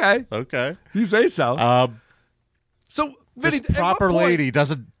about? Okay. You say so. So, Vinny, this proper lady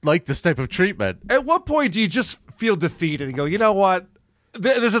doesn't like this type of treatment. At what point do you just feel defeated and go, you know what?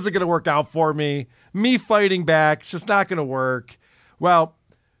 This isn't going to work out for me. Me fighting back, it's just not going to work. Well,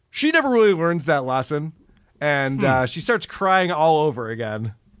 she never really learns that lesson. And she starts crying all over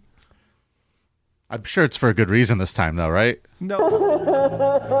again. I'm sure it's for a good reason this time, though, right? No.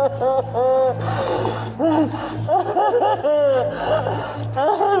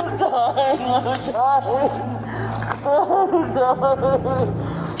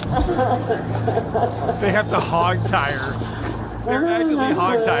 They have to hog tie her. They're actually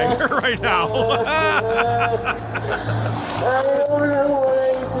hog tying her right now.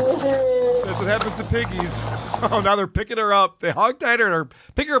 That's what happens to piggies. Oh, now they're picking her up. They hog-tied her and are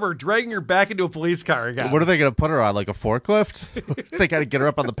picking her up or dragging her back into a police car again. What are they going to put her on, like a forklift? They got to get her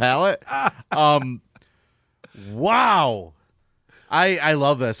up on the pallet? Wow. I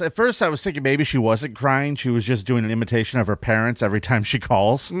love this. At first, I was thinking maybe she wasn't crying. She was just doing an imitation of her parents every time she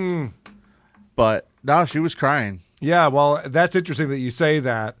calls. But no, she was crying. Yeah, well, that's interesting that you say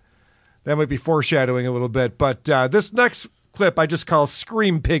that. That might be foreshadowing a little bit. But this next clip I just call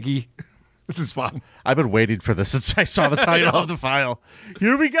Scream Piggy. This is fun. I've been waiting for this since I saw the title of the file.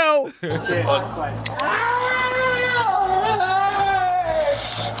 Here we go. It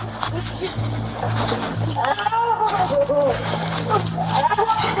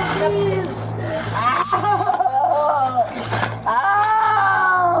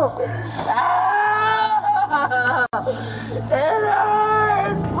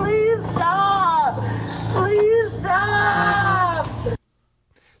hurts! Please stop! Please stop!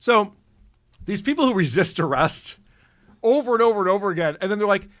 So, these people who resist arrest over and over and over again, and then they're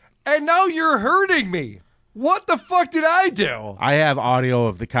like, and now you're hurting me. What the fuck did I do? I have audio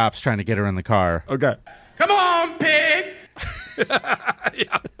of the cops trying to get her in the car. Okay. Come on, pig! It's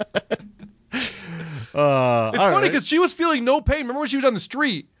funny because she was feeling no pain. Remember when she was on the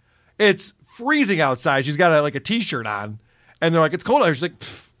street? It's freezing outside. She's got a t-shirt on. And they're like, it's cold out here. She's like,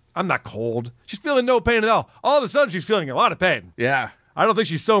 I'm not cold. She's feeling no pain at all. All of a sudden, she's feeling a lot of pain. Yeah. I don't think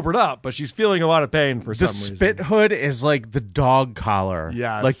she's sobered up, but she's feeling a lot of pain for some reason. The spit hood is like the dog collar.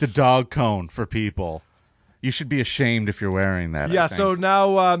 Yes. Like the dog cone for people. You should be ashamed if you're wearing that. Yeah, so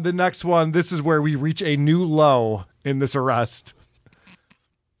now the next one, this is where we reach a new low in this arrest.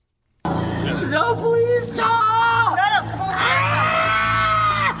 No, please stop!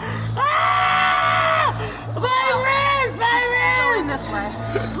 My wrist! Going this way.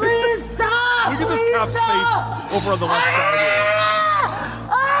 Please stop! Look at this cop's face over on the left side here.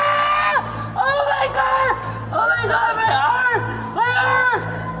 Oh my god! Oh my god, my arm! My arm!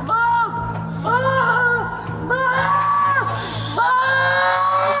 Mom! Mom! Mom!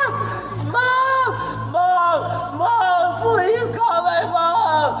 Mom! Mom! Please call my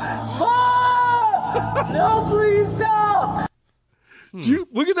mom! Mom! No, please stop!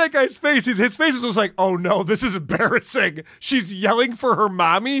 Look at that guy's face. His face was just like, oh no, this is embarrassing. She's yelling for her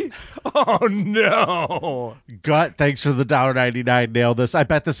mommy? Oh no. Gut, thanks for the $1.99. Nailed this. I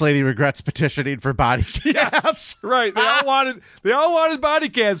bet this lady regrets petitioning for body cams. Yes, right. They all wanted body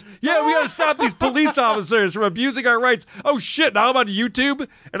cams. Yeah, we gotta stop these police officers from abusing our rights. Oh shit, now I'm on YouTube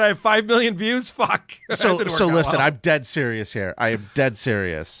and I have 5 million views? Fuck. So listen, I'm dead serious here. I am dead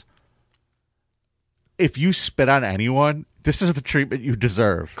serious. If you spit on anyone, this is the treatment you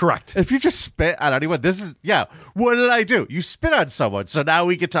deserve. Correct. If you just spit on anyone, what did I do? You spit on someone, so now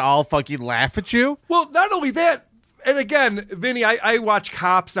we get to all fucking laugh at you? Well, not only that, and again, Vinny, I watch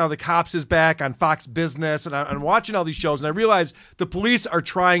Cops now. The Cops is back on Fox Business, and I'm watching all these shows, and I realize the police are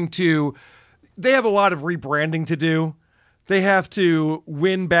they have a lot of rebranding to do. They have to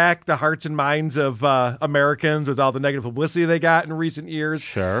win back the hearts and minds of Americans with all the negative publicity they got in recent years.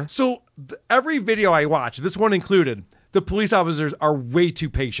 Sure. So every video I watch, this one included, the police officers are way too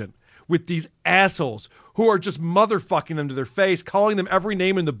patient with these assholes who are just motherfucking them to their face, calling them every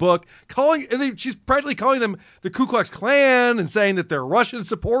name in the book, she's practically calling them the Ku Klux Klan and saying that they're Russian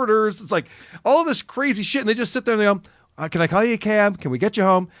supporters. It's like all this crazy shit, and they just sit there and they go, can I call you a cab? Can we get you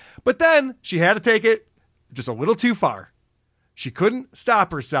home? But then she had to take it just a little too far. She couldn't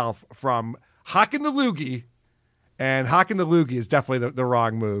stop herself from hocking the loogie, and hocking the loogie is definitely the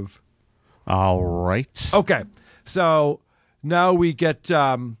wrong move. All right. Okay. So now we get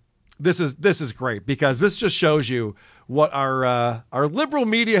this is great because this just shows you what our liberal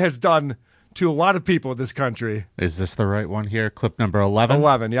media has done to a lot of people in this country. Is this the right one here? Clip number 11?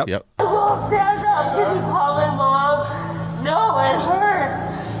 11, yep. Oh, stand up. Can you call my mom? No, it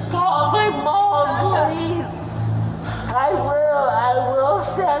hurts. Call my mom, please. I will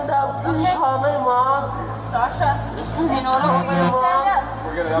stand up. Can you call my mom? Sasha, you know what my mom?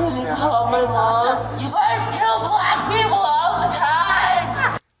 We're gonna Can you call my mom? You guys kill black people all the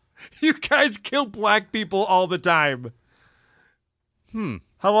time. You guys kill black people all the time.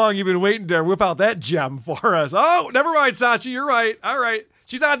 How long you been waiting to whip out that gem for us? Oh, never mind, Sasha. You're right. All right.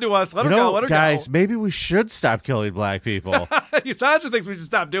 She's on to us. Let her go. Let her guys, go. maybe we should stop killing black people. Sasha thinks we should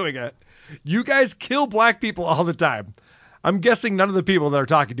stop doing it. You guys kill black people all the time. I'm guessing none of the people that are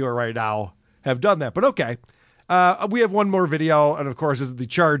talking to her right now have done that, but okay. We have one more video, and of course, this is the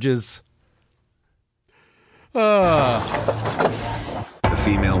charges. The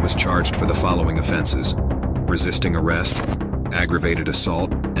female was charged for the following offenses: resisting arrest, aggravated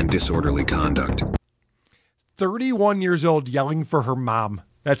assault, and disorderly conduct. 31 years old yelling for her mom.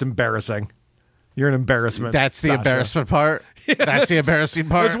 That's embarrassing. You're an embarrassment. That's the Sasha. embarrassment part? Yeah, that's the embarrassing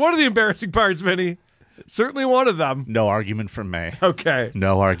part? It's one of the embarrassing parts, Vinny. Certainly one of them. No argument from me. Okay.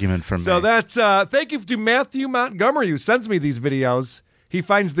 No argument from me. So that's, thank you to Matthew Montgomery, who sends me these videos. He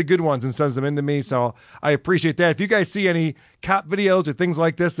finds the good ones and sends them in to me, so I appreciate that. If you guys see any cop videos or things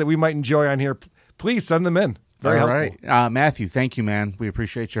like this that we might enjoy on here, please send them in. Very helpful. Right. Matthew, thank you, man. We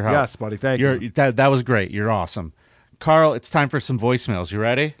appreciate your help. Yes, buddy. Thank you. That was great. You're awesome. Carl, it's time for some voicemails. You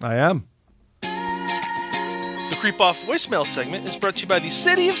ready? I am. The Creep Off voicemail segment is brought to you by the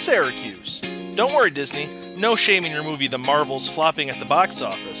City of Syracuse. Don't worry, Disney. No shame in your movie The Marvels flopping at the box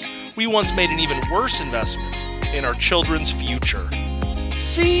office. We once made an even worse investment in our children's future.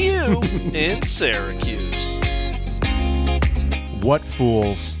 See you in Syracuse. What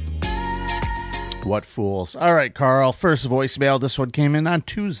fools. What fools. All right, Carl, first voicemail. This one came in on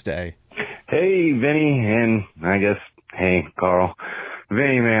Tuesday. Hey, Vinny, and I guess, hey, Carl.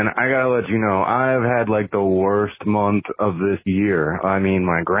 Vinny, man, I gotta let you know, I've had like the worst month of this year. I mean,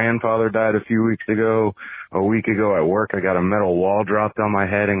 my grandfather died a few weeks ago. A week ago at work, I got a metal wall dropped on my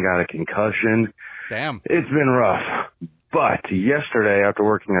head and got a concussion. Damn. It's been rough. But yesterday, after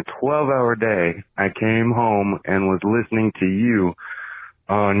working a 12-hour day, I came home and was listening to you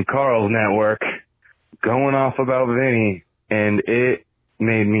on Carl's network going off about Vinny, and it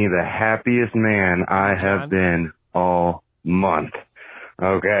made me the happiest man I have been all month.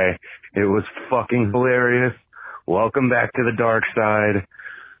 Okay. It was fucking hilarious. Welcome back to the dark side.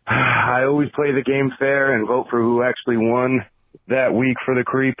 I always play the game fair and vote for who actually won that week for the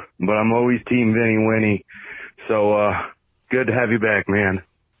creep, but I'm always Team Vinny Winnie. So, good to have you back, man.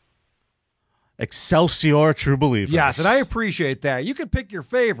 Excelsior, true believers. Yes, and I appreciate that. You can pick your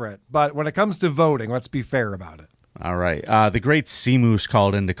favorite, but when it comes to voting, let's be fair about it. All right. The great Sea Moose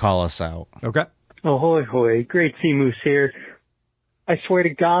called in to call us out. Okay. Oh, hoy, hoy. Great Sea Moose here. I swear to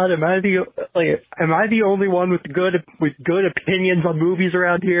God, am I the only one with good opinions on movies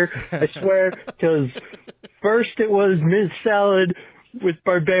around here? I swear, because first it was Ms. Salad with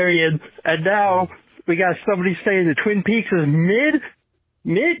Barbarian, and now we got somebody saying that Twin Peaks is mid?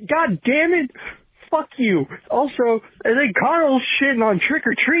 God damn it! Fuck you. Also, and then Carl's shitting on Trick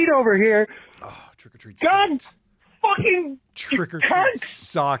or Treat over here. Oh, Trick or Treat God sucked. Fucking Trick or Treat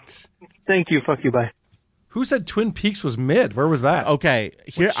sucked. Thank you. Fuck you. Bye. Who said Twin Peaks was mid? Where was that? Okay,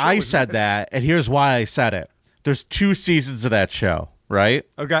 here I said that, and here's why I said it. There's 2 seasons of that show, right?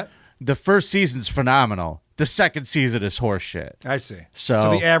 Okay. The first season's phenomenal. The second season is horseshit. I see.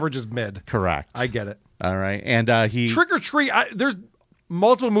 So the average is mid. Correct. I get it. All right, and Trick or Treat. There's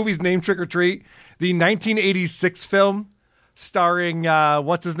multiple movies named Trick or Treat. The 1986 film starring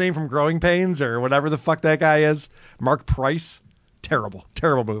what's his name from Growing Pains or whatever the fuck that guy is, Mark Price. Terrible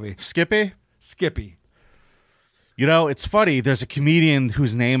movie. Skippy. You know, it's funny. There's a comedian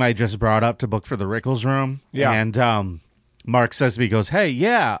whose name I just brought up to book for the Rickles Room. Yeah. And Mark says to me, he goes, hey,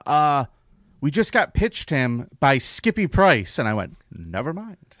 yeah, we just got pitched him by Skippy Price. And I went, never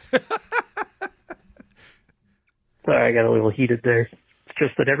mind. Sorry, I got a little heated there. It's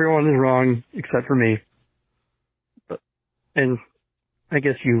just that everyone is wrong except for me. And I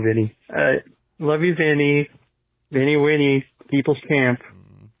guess you, Vinny. Love you, Vinny. Vinny Winnie, People's Camp.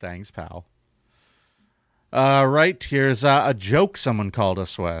 Thanks, pal. Right, here's a joke someone called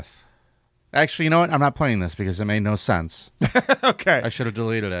us with. Actually, you know what? I'm not playing this because it made no sense. Okay. I should have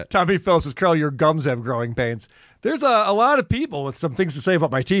deleted it. Tommy Phillips says, Carl, your gums have growing pains. There's a lot of people with some things to say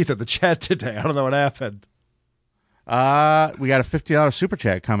about my teeth in the chat today. I don't know what happened. We got a $50 super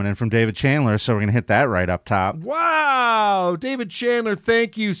chat coming in from David Chandler, so we're going to hit that right up top. Wow. David Chandler,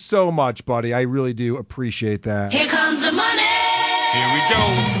 thank you so much, buddy. I really do appreciate that. Here comes the money. Here we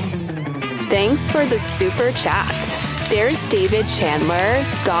go. Thanks for the super chat. There's David Chandler,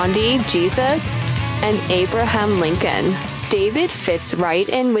 Gandhi, Jesus, and Abraham Lincoln. David fits right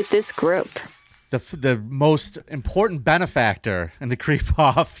in with this group. The most important benefactor in the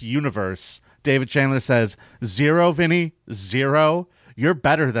Creep-Off universe. David Chandler says, 0, Vinny, 0. You're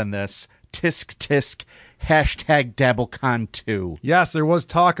better than this. Tisk, tisk. Hashtag DabbleCon2. Yes, there was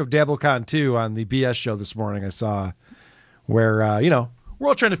talk of DabbleCon 2 on the BS show this morning I saw where, we're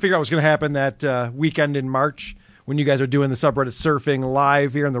all trying to figure out what's going to happen that weekend in March when you guys are doing the subreddit surfing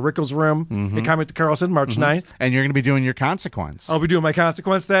live here in the Rickles Room. Mm-hmm. At Comment to Carlson, March 9th. And you're going to be doing your consequence. I'll be doing my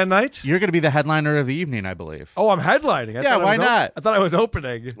consequence that night. You're going to be the headliner of the evening, I believe. Oh, I'm headlining. Why not? I thought I was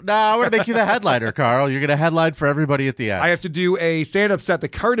opening. No, I want to make you the headliner, Carl. You're going to headline for everybody at the end. I have to do a stand-up set that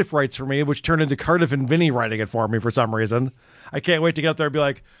Cardiff writes for me, which turned into Cardiff and Vinny writing it for me for some reason. I can't wait to get up there and be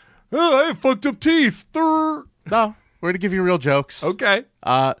like, oh, I have fucked up teeth. No, we're going to give you real jokes. Okay.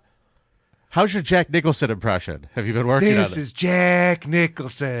 How's your Jack Nicholson impression? Have you been working on it? This is Jack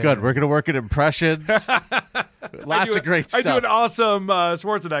Nicholson. Good. We're going to work at impressions. Lots of great stuff. I do an awesome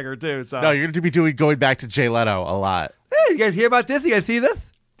Schwarzenegger, too. So. No, you're going to be going back to Jay Leno a lot. Hey, you guys hear about this? You guys see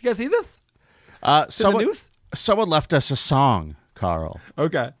this? Someone left us a song, Carl.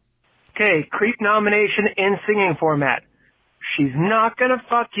 Okay. Okay, creep nomination in singing format. She's not gonna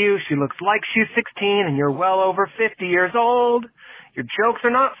fuck you. She looks like she's 16 and you're well over 50 years old. Your jokes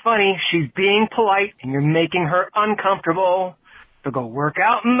are not funny. She's being polite and you're making her uncomfortable. So go work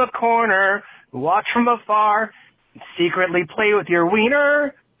out in the corner, watch from afar, and secretly play with your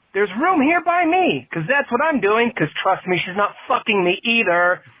wiener. There's room here by me, 'cause that's what I'm doing, 'cause trust me, she's not fucking me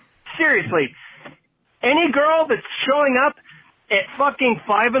either. Seriously. Any girl that's showing up at fucking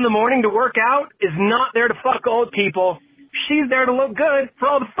 5 in the morning to work out is not there to fuck old people. She's there to look good for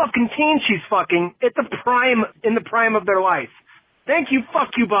all the fucking teens she's fucking in the prime of their life. Thank you, fuck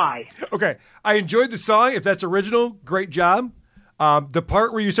you, bye. Okay, I enjoyed the song. If that's original, great job. The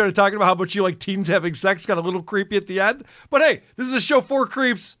part where you started talking about how much you like teens having sex got a little creepy at the end. But hey, this is a show for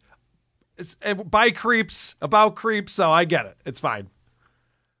creeps. It's by creeps, about creeps, so I get it. It's fine.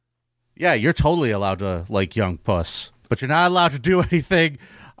 Yeah, you're totally allowed to like young puss, but you're not allowed to do anything.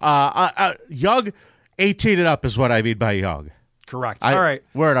 Young, 18 and up is what I mean by young. Correct. All right.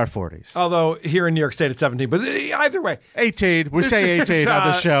 We're in our 40s. Although here in New York State it's 17, but either way. 18. We say 18 on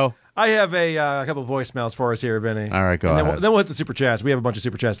the show. I have a couple of voicemails for us here, Vinny. All right, go ahead. Then we'll hit the super chats. We have a bunch of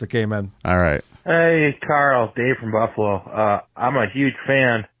super chats that came in. All right. Hey, Carl, Dave from Buffalo. I'm a huge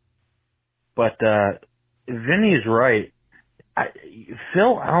fan, but Vinny's right.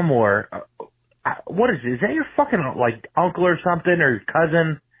 Phil Elmore, what is it? Is that your fucking like uncle or something, or your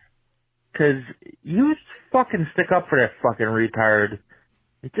cousin? Because you fucking stick up for that fucking retard.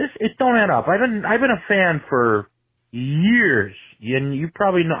 It don't add up. I've been a fan for years, and you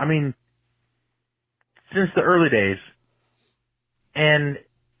probably know. I mean, since the early days, and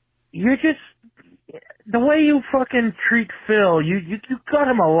you're just the way you fucking treat Phil. You cut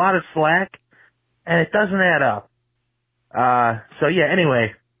him a lot of slack, and it doesn't add up. So yeah.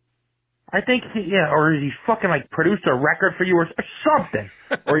 Anyway, I think or he fucking like produced a record for you or something,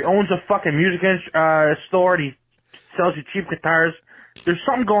 or he owns a fucking music store and he sells you cheap guitars. There's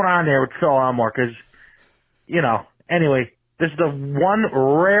something going on there with Phil Elmore, because anyway, this is the one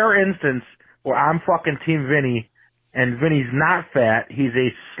rare instance where I'm fucking Team Vinny, and Vinny's not fat. He's a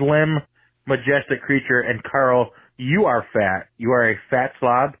slim, majestic creature, and Carl, you are fat. You are a fat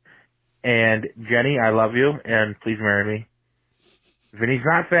slob, and Jenny, I love you, and please marry me. Vinny's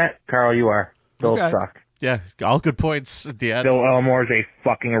not fat. Carl, you are. Phil suck. Yeah, all good points at the end. Phil Elmore's a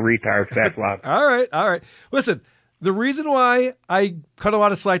fucking retard, fat slob. All right. Listen, the reason why I cut a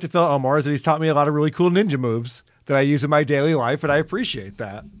lot of slack to Phil Elmore is that he's taught me a lot of really cool ninja moves that I use in my daily life, and I appreciate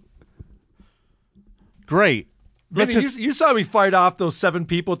that. Great. Vinny, you saw me fight off those 7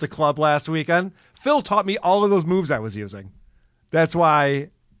 people at the club last weekend. Phil taught me all of those moves I was using. That's why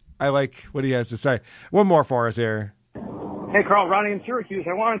I like what he has to say. One more for us here. Hey, Carl, Ronnie in Syracuse.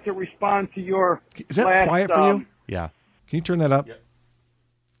 I wanted to respond to your Is that last, quiet for you? Yeah. Can you turn that up? Yep.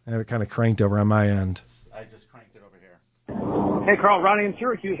 I have it kind of cranked over on my end. I just cranked it over here. Hey, Carl, Ronnie in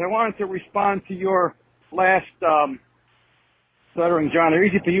Syracuse. I wanted to respond to your last stuttering John. They're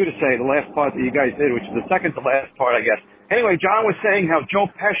easy for you to say, the last part that you guys did, which is the second to last part, I guess. Anyway, John was saying how Joe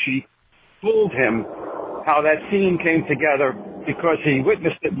Pesci fooled him, how that scene came together because he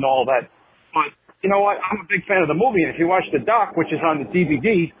witnessed it and all that. But you know what? I'm a big fan of the movie, and if you watch the doc, which is on the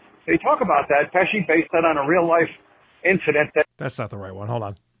DVD, they talk about that. Pesci based that on a real-life incident. That's not the right one. Hold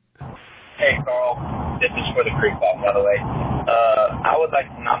on. Hey, Carl. This is for the Creep Off, by the way. I would like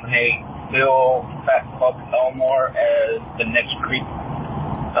to nominate Phil Fat Fuck Elmore as the next creep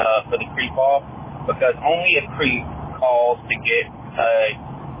for the Creep Off, because only a creep calls to get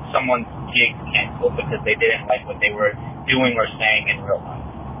someone's gig canceled because they didn't like what they were doing or saying in real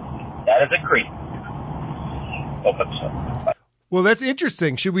life. That is a creep. Well, that's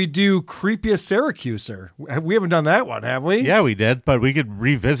interesting. Should we do Creepiest Syracuser? We haven't done that one, have we? Yeah, we did, but we could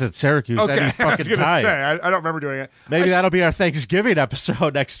revisit Syracuse any fucking I was gonna time. say, I don't remember doing it. Maybe that'll be our Thanksgiving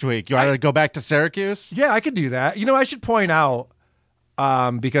episode next week. You want to go back to Syracuse? Yeah, I could do that. You know, I should point out,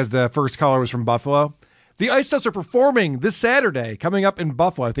 because the first caller was from Buffalo, the Ice Steps are performing this Saturday, coming up in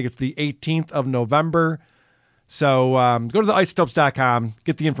Buffalo. I think it's the 18th of November. So go to theicestopes.com,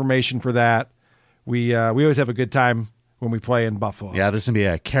 get the information for that. We always have a good time when we play in Buffalo. Yeah, there's going to be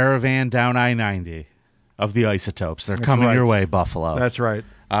a caravan down I-90 of the Isotopes. They're That's coming right. your way, Buffalo. That's right.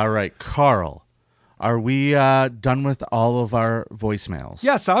 All right, Carl, are we done with all of our voicemails?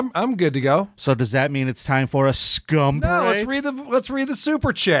 Yes, I'm good to go. So does that mean it's time for a scum No, parade? let's read the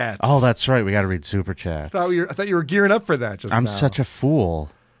super chats. Oh, that's right. We got to read super chats. I thought you were gearing up for that just I'm now. such a fool.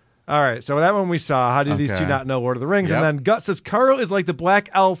 All right, so that one we saw. How do these two not know Lord of the Rings? Yep. And then Gut says, Carl is like the black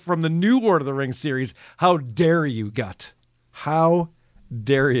elf from the new Lord of the Rings series. How dare you, Gut? How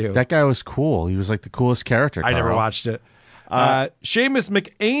dare you? That guy was cool. He was like the coolest character. I never Carl. watched it. Seamus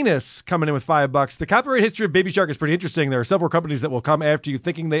McAnus coming in with $5. The copyright history of Baby Shark is pretty interesting. There are several companies that will come after you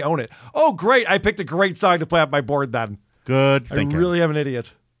thinking they own it. Oh, great. I picked a great song to play off my board then. Good thinking. I really am an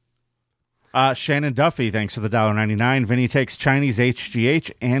idiot. Shannon Duffy, thanks for the $1.99. Vinny takes Chinese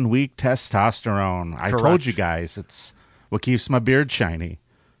HGH and weak testosterone. I Correct. told you guys, it's what keeps my beard shiny.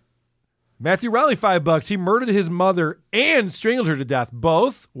 Matthew Riley, $5. He murdered his mother and strangled her to death.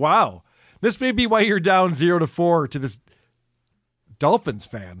 Both? Wow. This may be why you're down 0-4 to this Dolphins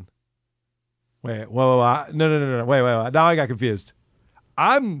fan. Wait, whoa. No. Wait. Now I got confused.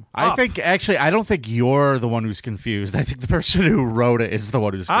 I don't think you're the one who's confused. I think the person who wrote it is the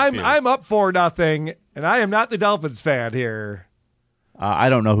one who's confused. I'm up 4-0, and I am not the Dolphins fan here. I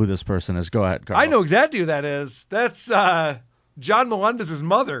don't know who this person is. Go ahead, Carl. I know exactly who that is. That's John Melendez'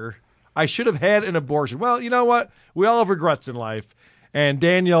 mother. I should have had an abortion. Well, you know what? We all have regrets in life. And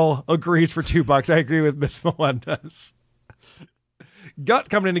Daniel agrees for $2. I agree with Miss Melendez. Gut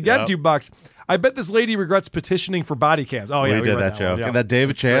coming in again, Yep. $2. I bet this lady regrets petitioning for body cams. Oh, yeah. We did read that joke. one, yeah. And that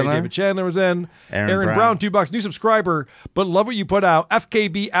David Chandler. David Chandler was in. Aaron Brown, $2. New subscriber, but love what you put out.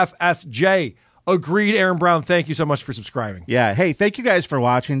 FKBFSJ. Agreed, Aaron Brown. Thank you so much for subscribing. Yeah. Hey, thank you guys for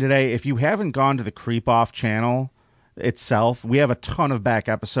watching today. If you haven't gone to the Creep Off channel itself, we have a ton of back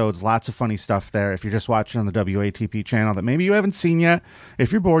episodes, lots of funny stuff there. If you're just watching on the WATP channel that maybe you haven't seen yet,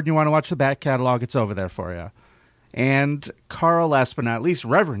 if you're bored and you want to watch the back catalog, it's over there for you. And Carl, last but not least,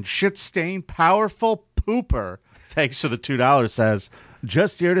 Reverend Shit-Stained Powerful Pooper, thanks for the $2, says,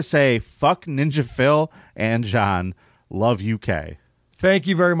 just here to say, fuck Ninja Phil and John. Love UK. Thank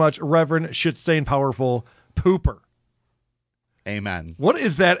you very much, Reverend Shit-Stained Powerful Pooper. Amen. What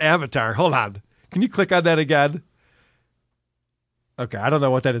is that avatar? Hold on. Can you click on that again? Okay, I don't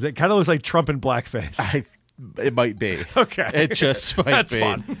know what that is. It kind of looks like Trump in blackface. It might be. Okay. It just might That's be.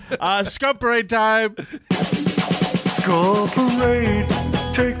 fun. Scum Parade time. Scum Parade,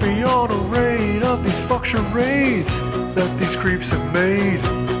 take me on a raid of these fuck charades that these creeps have made.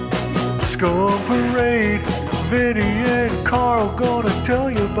 Scum Parade, Vinny and Carl gonna tell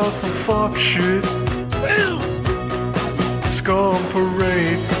you about some fuck shit. Scum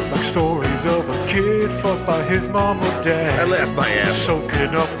Parade, like stories of a kid fucked by his mom or dad. I laughed my ass.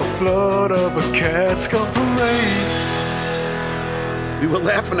 Soaking up the blood of a cat. Scum Parade. We were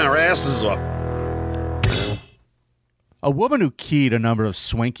laughing our asses off. A woman who keyed a number of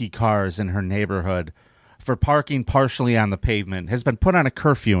swanky cars in her neighborhood for parking partially on the pavement has been put on a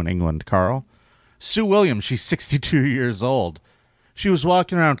curfew in England, Carl. Sue Williams, she's 62 years old. She was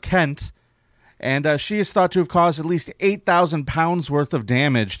walking around Kent, and she is thought to have caused at least 8,000 pounds worth of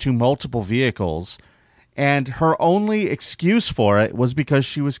damage to multiple vehicles. And her only excuse for it was because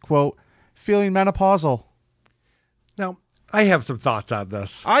she was, quote, feeling menopausal. Now, I have some thoughts on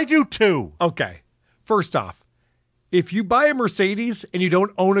this. I do too. Okay. First off, if you buy a Mercedes and you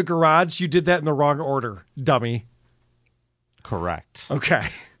don't own a garage, you did that in the wrong order, dummy. Correct. Okay.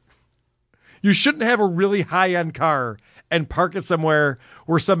 You shouldn't have a really high-end car and park it somewhere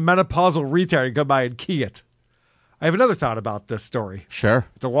where some menopausal retard can come by and key it. I have another thought about this story. Sure.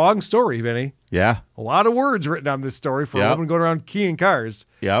 It's a long story, Vinny. Yeah. A lot of words written on this story for a woman going around keying cars.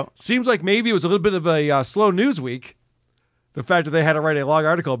 Yeah. Seems like maybe it was a little bit of a slow news week. The fact that they had to write a long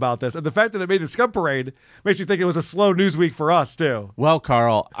article about this, and the fact that it made the Scum Parade makes me think it was a slow news week for us, too. Well,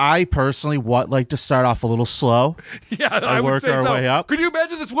 Carl, I personally like to start off a little slow. Yeah, I would work say our so. way up. Could you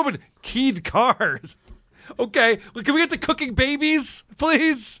imagine this woman keyed cars? Okay, well, can we get to cooking babies,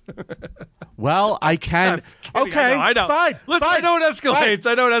 please? Well, I can. Okay, I know. Fine. Listen, I know it escalates.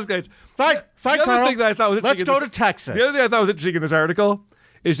 I know it escalates. Fine, The other Carl. thing that I thought was Let's interesting go to Texas. The other thing I thought was interesting in this article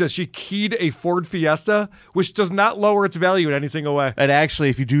is that she keyed a Ford Fiesta, which does not lower its value in any single way. And actually,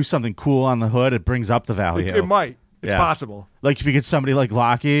 if you do something cool on the hood, it brings up the value. It might. It's possible. Like if you get somebody like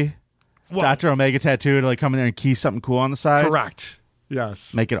Lockie, Dr. Omega Tattoo, to like come in there and key something cool on the side. Correct.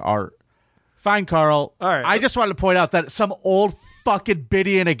 Yes. Make it art. Fine, Carl. All right. I just wanted to point out that some old fucking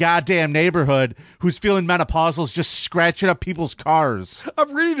biddy in a goddamn neighborhood who's feeling menopausal is just scratching up people's cars.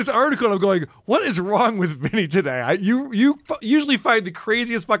 I'm reading this article and I'm going, what is wrong with Vinny today? You usually find the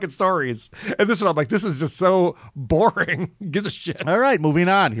craziest fucking stories. And this one, I'm like, this is just so boring. Gives a shit. All right, moving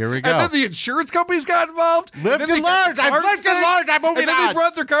on. Here we go. And then the insurance companies got involved. Lived and learned. I've lived and learned. I'm moving on. And then on. they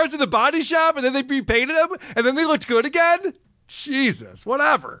brought their cars to the body shop and then they repainted them and then they looked good again. Jesus,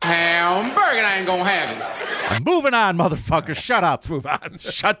 whatever. Hamburger, I ain't gonna have it. I'm moving on, motherfucker. Shut up. Move on.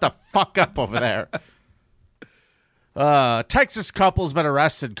 Shut the fuck up over there. Texas couple's been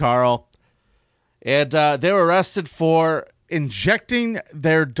arrested, Carl. And they were arrested for injecting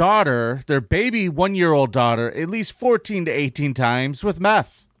their daughter, their baby 1-year-old daughter, at least 14 to 18 times with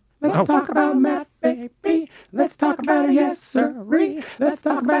meth. Let's talk about meth, baby. Let's talk about it, yes, sirree. Let's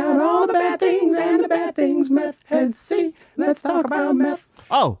talk about all the bad things and the bad things meth heads see. Let's talk about meth.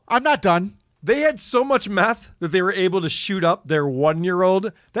 Oh, I'm not done. They had so much meth that they were able to shoot up their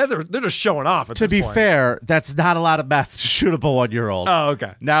 1-year-old. They're just showing off at To this be point. fair, that's not a lot of meth to shoot up a 1-year-old. Oh,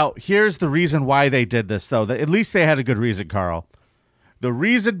 okay. Now, here's the reason why they did this, though. At least they had a good reason, Carl. The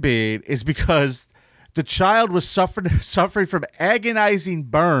reason being is because the child was suffering from agonizing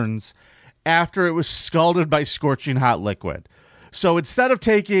burns after it was scalded by scorching hot liquid. So instead of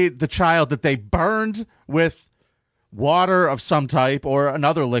taking the child that they burned with water of some type or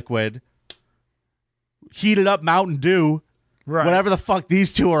another liquid, heated up Mountain Dew, whatever the fuck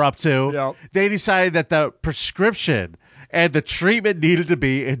these two are up to, they decided that the prescription and the treatment needed to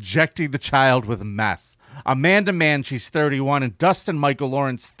be injecting the child with meth. Amanda Mann, she's 31, and Dustin Michael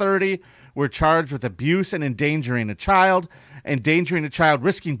Lawrence, 30, were charged with abuse and endangering a child,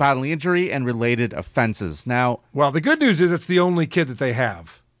 risking bodily injury, and related offenses. Now, well, the good news is it's the only kid that they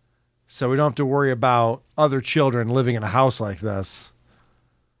have. So we don't have to worry about other children living in a house like this.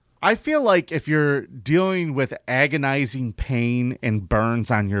 I feel like if you're dealing with agonizing pain and burns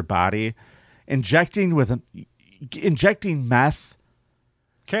on your body, injecting meth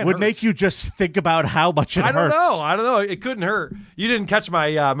would make you just think about how much it hurts. I don't know. It couldn't hurt. You didn't catch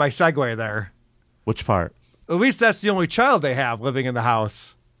my my segue there. Which part? At least that's the only child they have living in the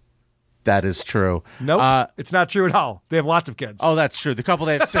house. That is true. Nope, it's not true at all. They have lots of kids. Oh, that's true. The couple,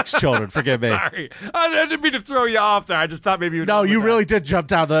 they have 6 children. Forgive me. Sorry, I didn't mean to throw you off there. I just thought maybe you. No, you really did jump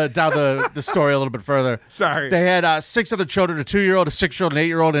down the story a little bit further. Sorry. They had 6 other children: a 2-year-old, a 6-year-old, an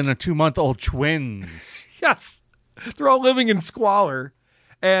 8-year-old, and a 2-month-old twins. Yes, they're all living in squalor,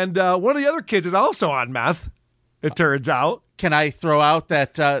 and one of the other kids is also on meth. It turns out. Can I throw out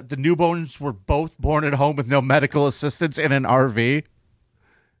that the newborns were both born at home with no medical assistance in an RV?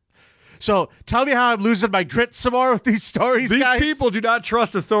 So tell me how I'm losing my grit some more with these stories, guys. These people do not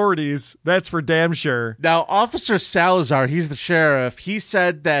trust authorities. That's for damn sure. Now, Officer Salazar, he's the sheriff. He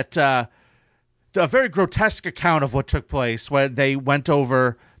said that a very grotesque account of what took place when they went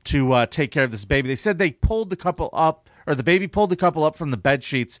over to take care of this baby. They said they pulled the couple up, or the baby pulled the couple up from the bed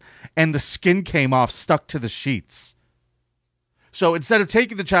sheets, and the skin came off, stuck to the sheets. So instead of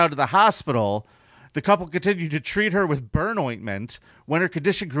taking the child to the hospital, the couple continued to treat her with burn ointment. When her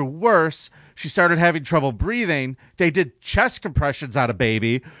condition grew worse, she started having trouble breathing. They did chest compressions on a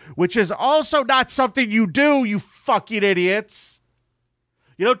baby, which is also not something you do, you fucking idiots.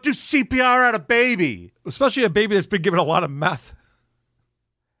 You don't do CPR on a baby. Especially a baby that's been given a lot of meth.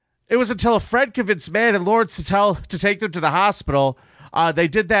 It was until a friend convinced Mann and Lawrence to take them to the hospital. They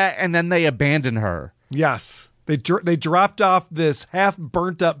did that, and then they abandoned her. Yes. They dropped off this half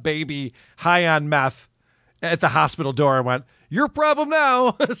burnt up baby high on meth at the hospital door and went, "Your problem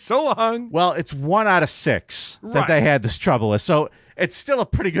now." So long. Well, it's 1 out of 6 that they had this trouble with. So it's still a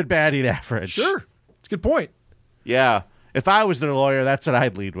pretty good batting average. Sure. It's a good point. Yeah. If I was their lawyer, that's what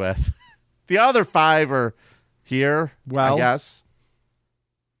I'd lead with. The other 5 are here, I guess.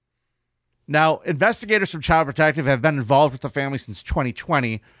 Now, investigators from Child Protective have been involved with the family since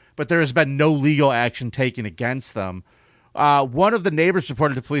 2020, but there has been no legal action taken against them. One of the neighbors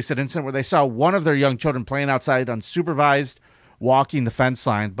reported to police an incident where they saw one of their young children playing outside unsupervised, walking the fence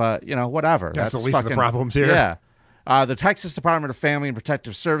line, but, whatever. That's the least of the problems here. Yeah. The Texas Department of Family and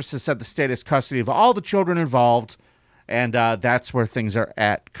Protective Services said the state has custody of all the children involved, and that's where things are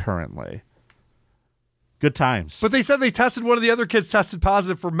at currently. Good times. But they said they tested one of the other kids tested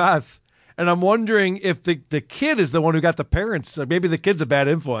positive for meth. And I'm wondering if the kid is the one who got the parents. Maybe the kid's a bad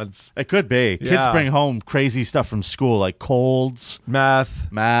influence. It could be. Yeah. Kids bring home crazy stuff from school, like colds, meth.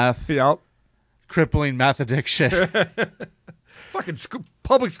 Yep. Crippling meth addiction. Fucking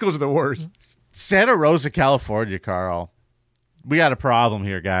public schools are the worst. Santa Rosa, California, Carl. We got a problem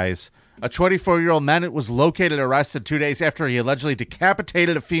here, guys. A 24-year-old man was located and arrested 2 days after he allegedly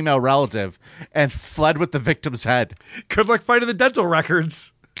decapitated a female relative and fled with the victim's head. Good luck finding the dental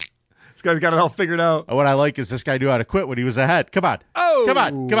records. This guy's got it all figured out. What I like is this guy knew how to quit when he was ahead. Come on. Oh! Come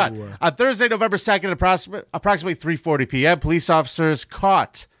on. On Thursday, November 2nd, approximately 3:40 p.m., police officers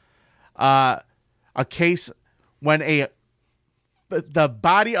caught a case when the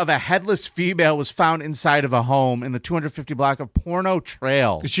body of a headless female was found inside of a home in the 250 block of Porno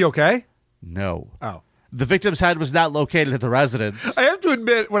Trail. Is she okay? No. Oh. The victim's head was not located at the residence. I have to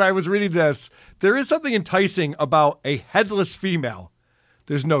admit, when I was reading this, there is something enticing about a headless female.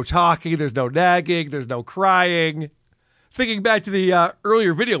 There's no talking, there's no nagging, there's no crying. Thinking back to the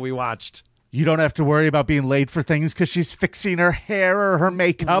earlier video we watched. You don't have to worry about being late for things because she's fixing her hair or her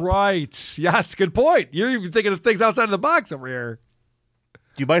makeup. Right. Yes, good point. You're even thinking of things outside of the box over here.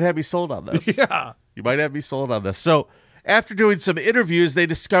 You might have me sold on this. Yeah. You might have me sold on this. So, after doing some interviews, they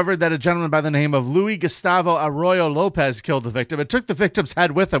discovered that a gentleman by the name of Luis Gustavo Arroyo Lopez killed the victim and took the victim's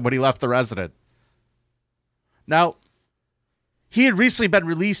head with him when he left the residence. Now, he had recently been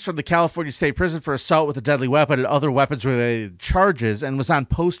released from the California State Prison for assault with a deadly weapon and other weapons-related charges and was on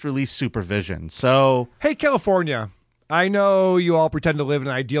post-release supervision. So, hey, California, I know you all pretend to live in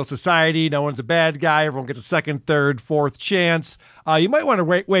an ideal society. No one's a bad guy. Everyone gets a second, third, fourth chance. You might want to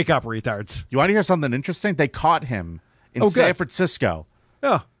wake up, retards. You want to hear something interesting? They caught him in San Francisco.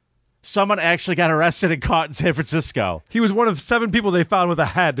 Yeah. Someone actually got arrested and caught in San Francisco. He was one of 7 people they found with a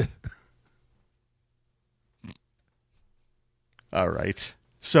head. All right.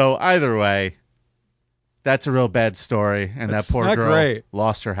 So either way, that's a real bad story, and that poor girl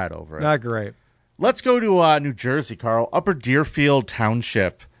lost her head over it. Not great. Let's go to New Jersey, Carl. Upper Deerfield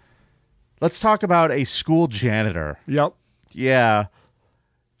Township. Let's talk about a school janitor. Yep. Yeah.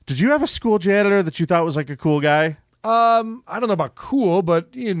 Did you have a school janitor that you thought was like a cool guy? I don't know about cool,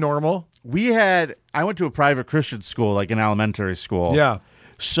 but normal. I went to a private Christian school, like an elementary school. Yeah.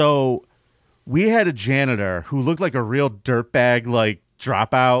 So we had a janitor who looked like a real dirtbag, like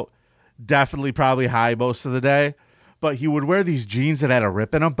dropout, definitely probably high most of the day. But he would wear these jeans that had a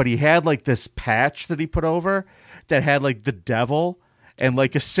rip in them, but he had like this patch that he put over that had like the devil and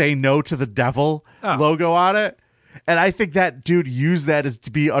like a "say no to the devil" logo on it. And I think that dude used that as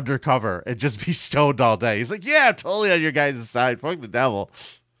to be undercover and just be stoned all day. He's like, yeah, I'm totally on your guys' side. Fuck the devil.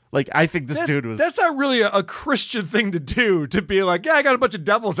 Like, I think this dude was... That's not really a Christian thing to do, to be like, yeah, I got a bunch of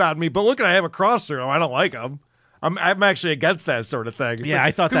devils on me, but look, I have a cross through them. I don't like them. I'm actually against that sort of thing. It's yeah, like,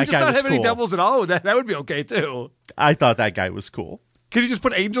 I thought that guy was cool. Could we just not have any devils at all? That would be okay, too. I thought that guy was cool. Could you just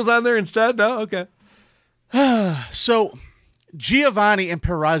put angels on there instead? No? Okay. So, Giovanni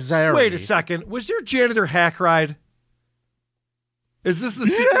Imperazzari... Wait a second. Was your janitor hack ride? Is this the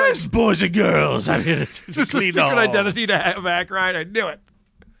secret? Yes, boys and girls. I mean, is this the secret identity to have hack ride? I knew it.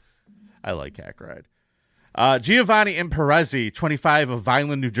 I like hack ride. Giovanni Imperezzi, 25, of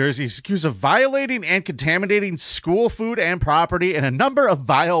Vineland, New Jersey, is accused of violating and contaminating school food and property in a number of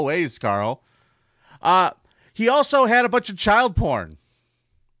vile ways, Carl. He also had a bunch of child porn.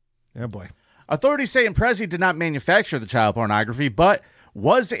 Yeah, boy. Authorities say Imperezzi did not manufacture the child pornography, but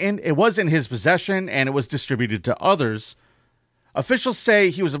it was in his possession and it was distributed to others. Officials say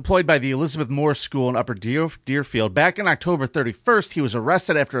he was employed by the Elizabeth Moore School in Upper Deerfield. Back on October 31st, he was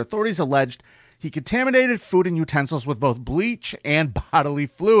arrested after authorities alleged he contaminated food and utensils with both bleach and bodily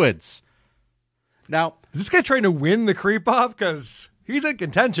fluids. Now, is this guy trying to win the creep off? Because he's in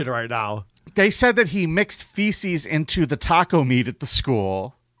contention right now. They said that he mixed feces into the taco meat at the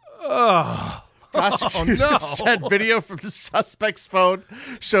school. Oh, no. Said video from the suspect's phone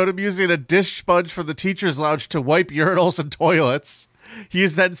showed him using a dish sponge from the teacher's lounge to wipe urinals and toilets. He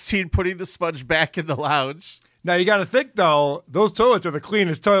is then seen putting the sponge back in the lounge. Now, you got to think, though, those toilets are the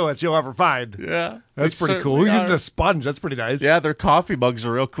cleanest toilets you'll ever find. Yeah. That's pretty cool. Who uses a sponge? That's pretty nice. Yeah, their coffee mugs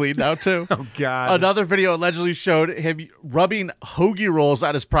are real clean now, too. Oh, God. Another video allegedly showed him rubbing hoagie rolls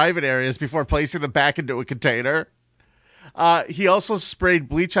on his private areas before placing them back into a container. He also sprayed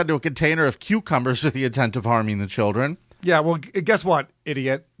bleach onto a container of cucumbers with the intent of harming the children. Yeah, well, guess what,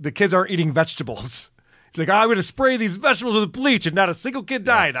 idiot? The kids aren't eating vegetables. He's like, I'm going to spray these vegetables with bleach, and not a single kid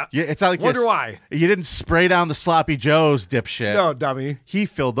died. Yeah, it's not like wonder why. You didn't spray down the sloppy joes, dipshit. No, dummy. He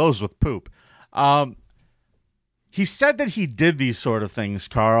filled those with poop. He said that he did these sort of things,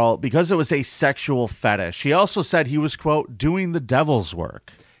 Carl, because it was a sexual fetish. He also said he was, quote, doing the devil's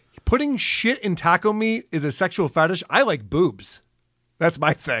work. Putting shit in taco meat is a sexual fetish. I like boobs. That's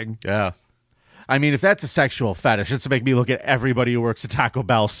my thing. Yeah. I mean, if that's a sexual fetish, it's to make me look at everybody who works at Taco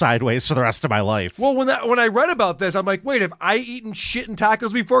Bell sideways for the rest of my life. Well, when I read about this, I'm like, wait, have I eaten shit in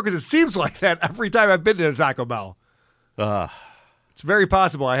tacos before? Because it seems like that every time I've been to a Taco Bell. It's very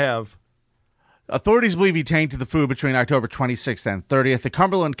possible I have. Authorities believe he tainted the food between October 26th and 30th. The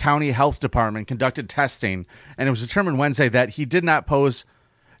Cumberland County Health Department conducted testing, and it was determined Wednesday that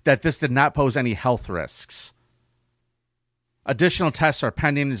this did not pose any health risks. Additional tests are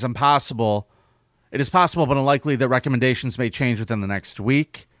pending. It is possible, but unlikely that recommendations may change within the next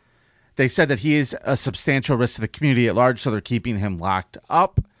week. They said that he is a substantial risk to the community at large, so they're keeping him locked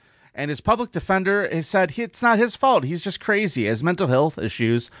up. And his public defender has said it's not his fault. He's just crazy. He has mental health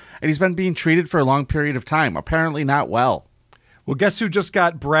issues, and he's been being treated for a long period of time, apparently not well. Well, guess who just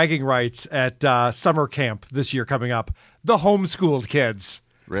got bragging rights at summer camp this year coming up? The homeschooled kids.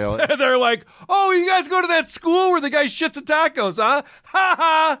 Really? They're like, oh, you guys go to that school where the guy shits at tacos, huh? Ha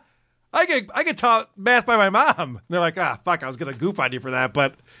ha! I get taught math by my mom. And they're like, fuck, I was going to goof on you for that,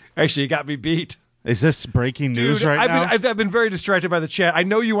 but actually you got me beat. Is this breaking news right now? I've been very distracted by the chat. I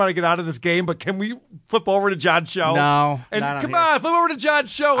know you want to get out of this game, but can we flip over to John's show? No. And come on, flip over to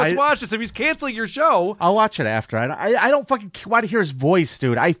John's show. Let's watch this. If he's canceling your show. I'll watch it after. I don't fucking want to hear his voice,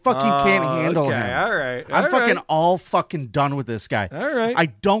 dude. I fucking can't handle him. All right. I'm fucking all fucking done with this guy. All right. I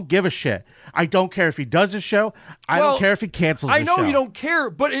don't give a shit. I don't care if he does his show. I don't care if he cancels his show. I know you don't care,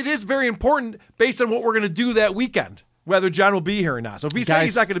 but it is very important based on what we're going to do that weekend. Whether John will be here or not. So if he says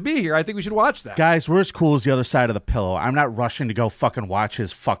he's not going to be here, I think we should watch that. Guys, we're as cool as the other side of the pillow. I'm not rushing to go fucking watch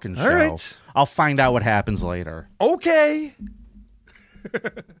his fucking show. All right. I'll find out what happens later. Okay.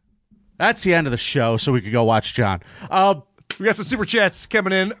 That's the end of the show, so we could go watch John. We got some super chats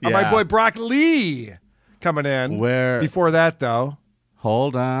coming in. Yeah. My boy Brock Lee coming in. Before that, though.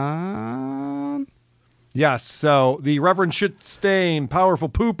 Hold on. Yes, so the Reverend Shitstain, powerful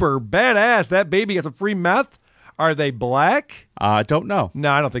pooper, badass. That baby has a free meth. Are they black? Don't know.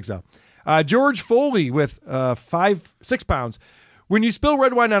 No, I don't think so. George Foley with 6 pounds. When you spill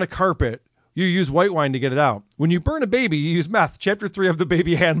red wine on a carpet, you use white wine to get it out. When you burn a baby, you use meth. Chapter 3 of the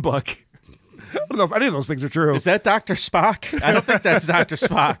Baby Handbook. I don't know if any of those things are true. Is that Dr. Spock? I don't think that's Dr.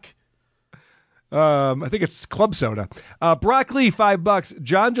 Spock. I think it's club soda. Broccoli, $5.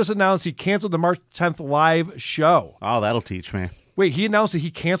 John just announced he canceled the March 10th live show. Oh, that'll teach me. Wait, he announced that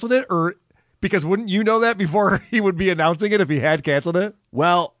he canceled it, or because wouldn't you know that before he would be announcing it if he had canceled it?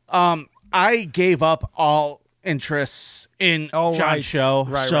 Well, I gave up all interests in John's show,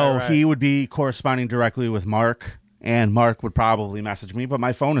 so he would be corresponding directly with Mark, and Mark would probably message me, but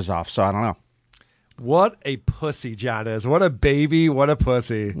my phone is off, so I don't know. What a pussy John is. What a baby. What a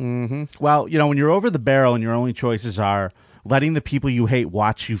pussy. Mm-hmm. Well, you know, when you're over the barrel and your only choices are letting the people you hate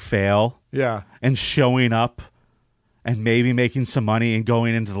watch you fail, and showing up and maybe making some money and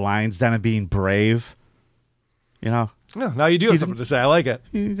going into the Lions Den and being brave, you know. Yeah, now you do have something to say. I like it.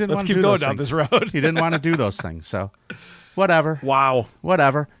 Let's keep going down this road. He didn't want to do those things, so whatever. Wow.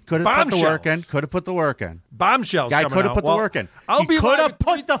 Whatever. Could have put the work in. Could have put the work in. Bombshells Guy coming could have out. put the work in. He could have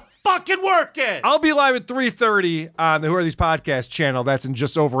put the fucking work in. I'll be live at 3:30 on the Who Are These Podcast channel. That's in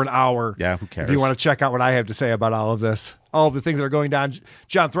just over an hour. Yeah, who cares? If you want to check out what I have to say about all of this. All of the things that are going down.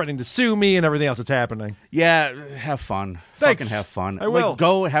 John threatening to sue me and everything else that's happening. Yeah, have fun. Thanks. Fucking have fun. I will.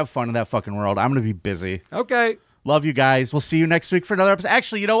 Go have fun in that fucking world. I'm going to be busy. Okay. Love you guys. We'll see you next week for another episode.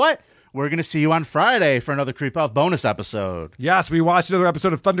 Actually, you know what? We're going to see you on Friday for another Creep Off bonus episode. Yes, we watched another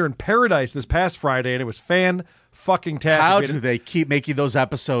episode of Thunder in Paradise this past Friday, and it was fan-fucking-tastic. How do they keep making those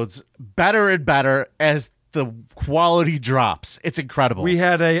episodes better and better as the quality drops? It's incredible. We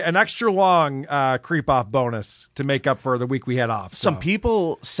had an extra long Creep Off bonus to make up for the week we had off. So. Some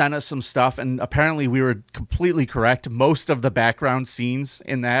people sent us some stuff, and apparently we were completely correct. Most of the background scenes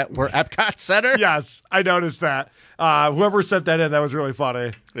in that were Epcot Center. Yes, I noticed that. Whoever sent that in, that was really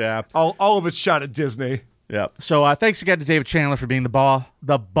funny. Yeah. All of it's shot at Disney. Yeah. So thanks again to David Chandler for being the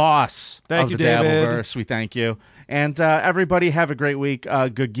boss thank of you, the David. Dabbleverse. We thank you. And everybody have a great week.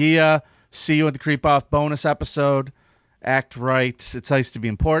 Gagia, see you at the Creep Off bonus episode. Act right. It's nice to be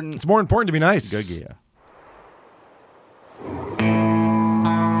important. It's more important to be nice. Gagia.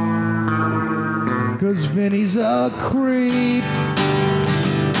 Cause Vinny's a creep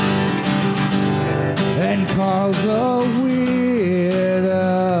and Carl's a weirdo.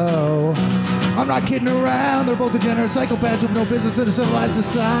 I'm not kidding around, they're both degenerate psychopaths with no business in a civilized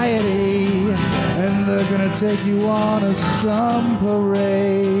society. And they're gonna take you on a scum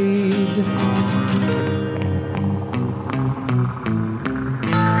parade.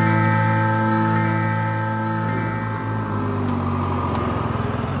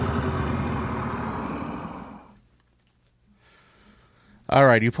 All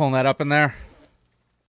right, you pulling that up in there?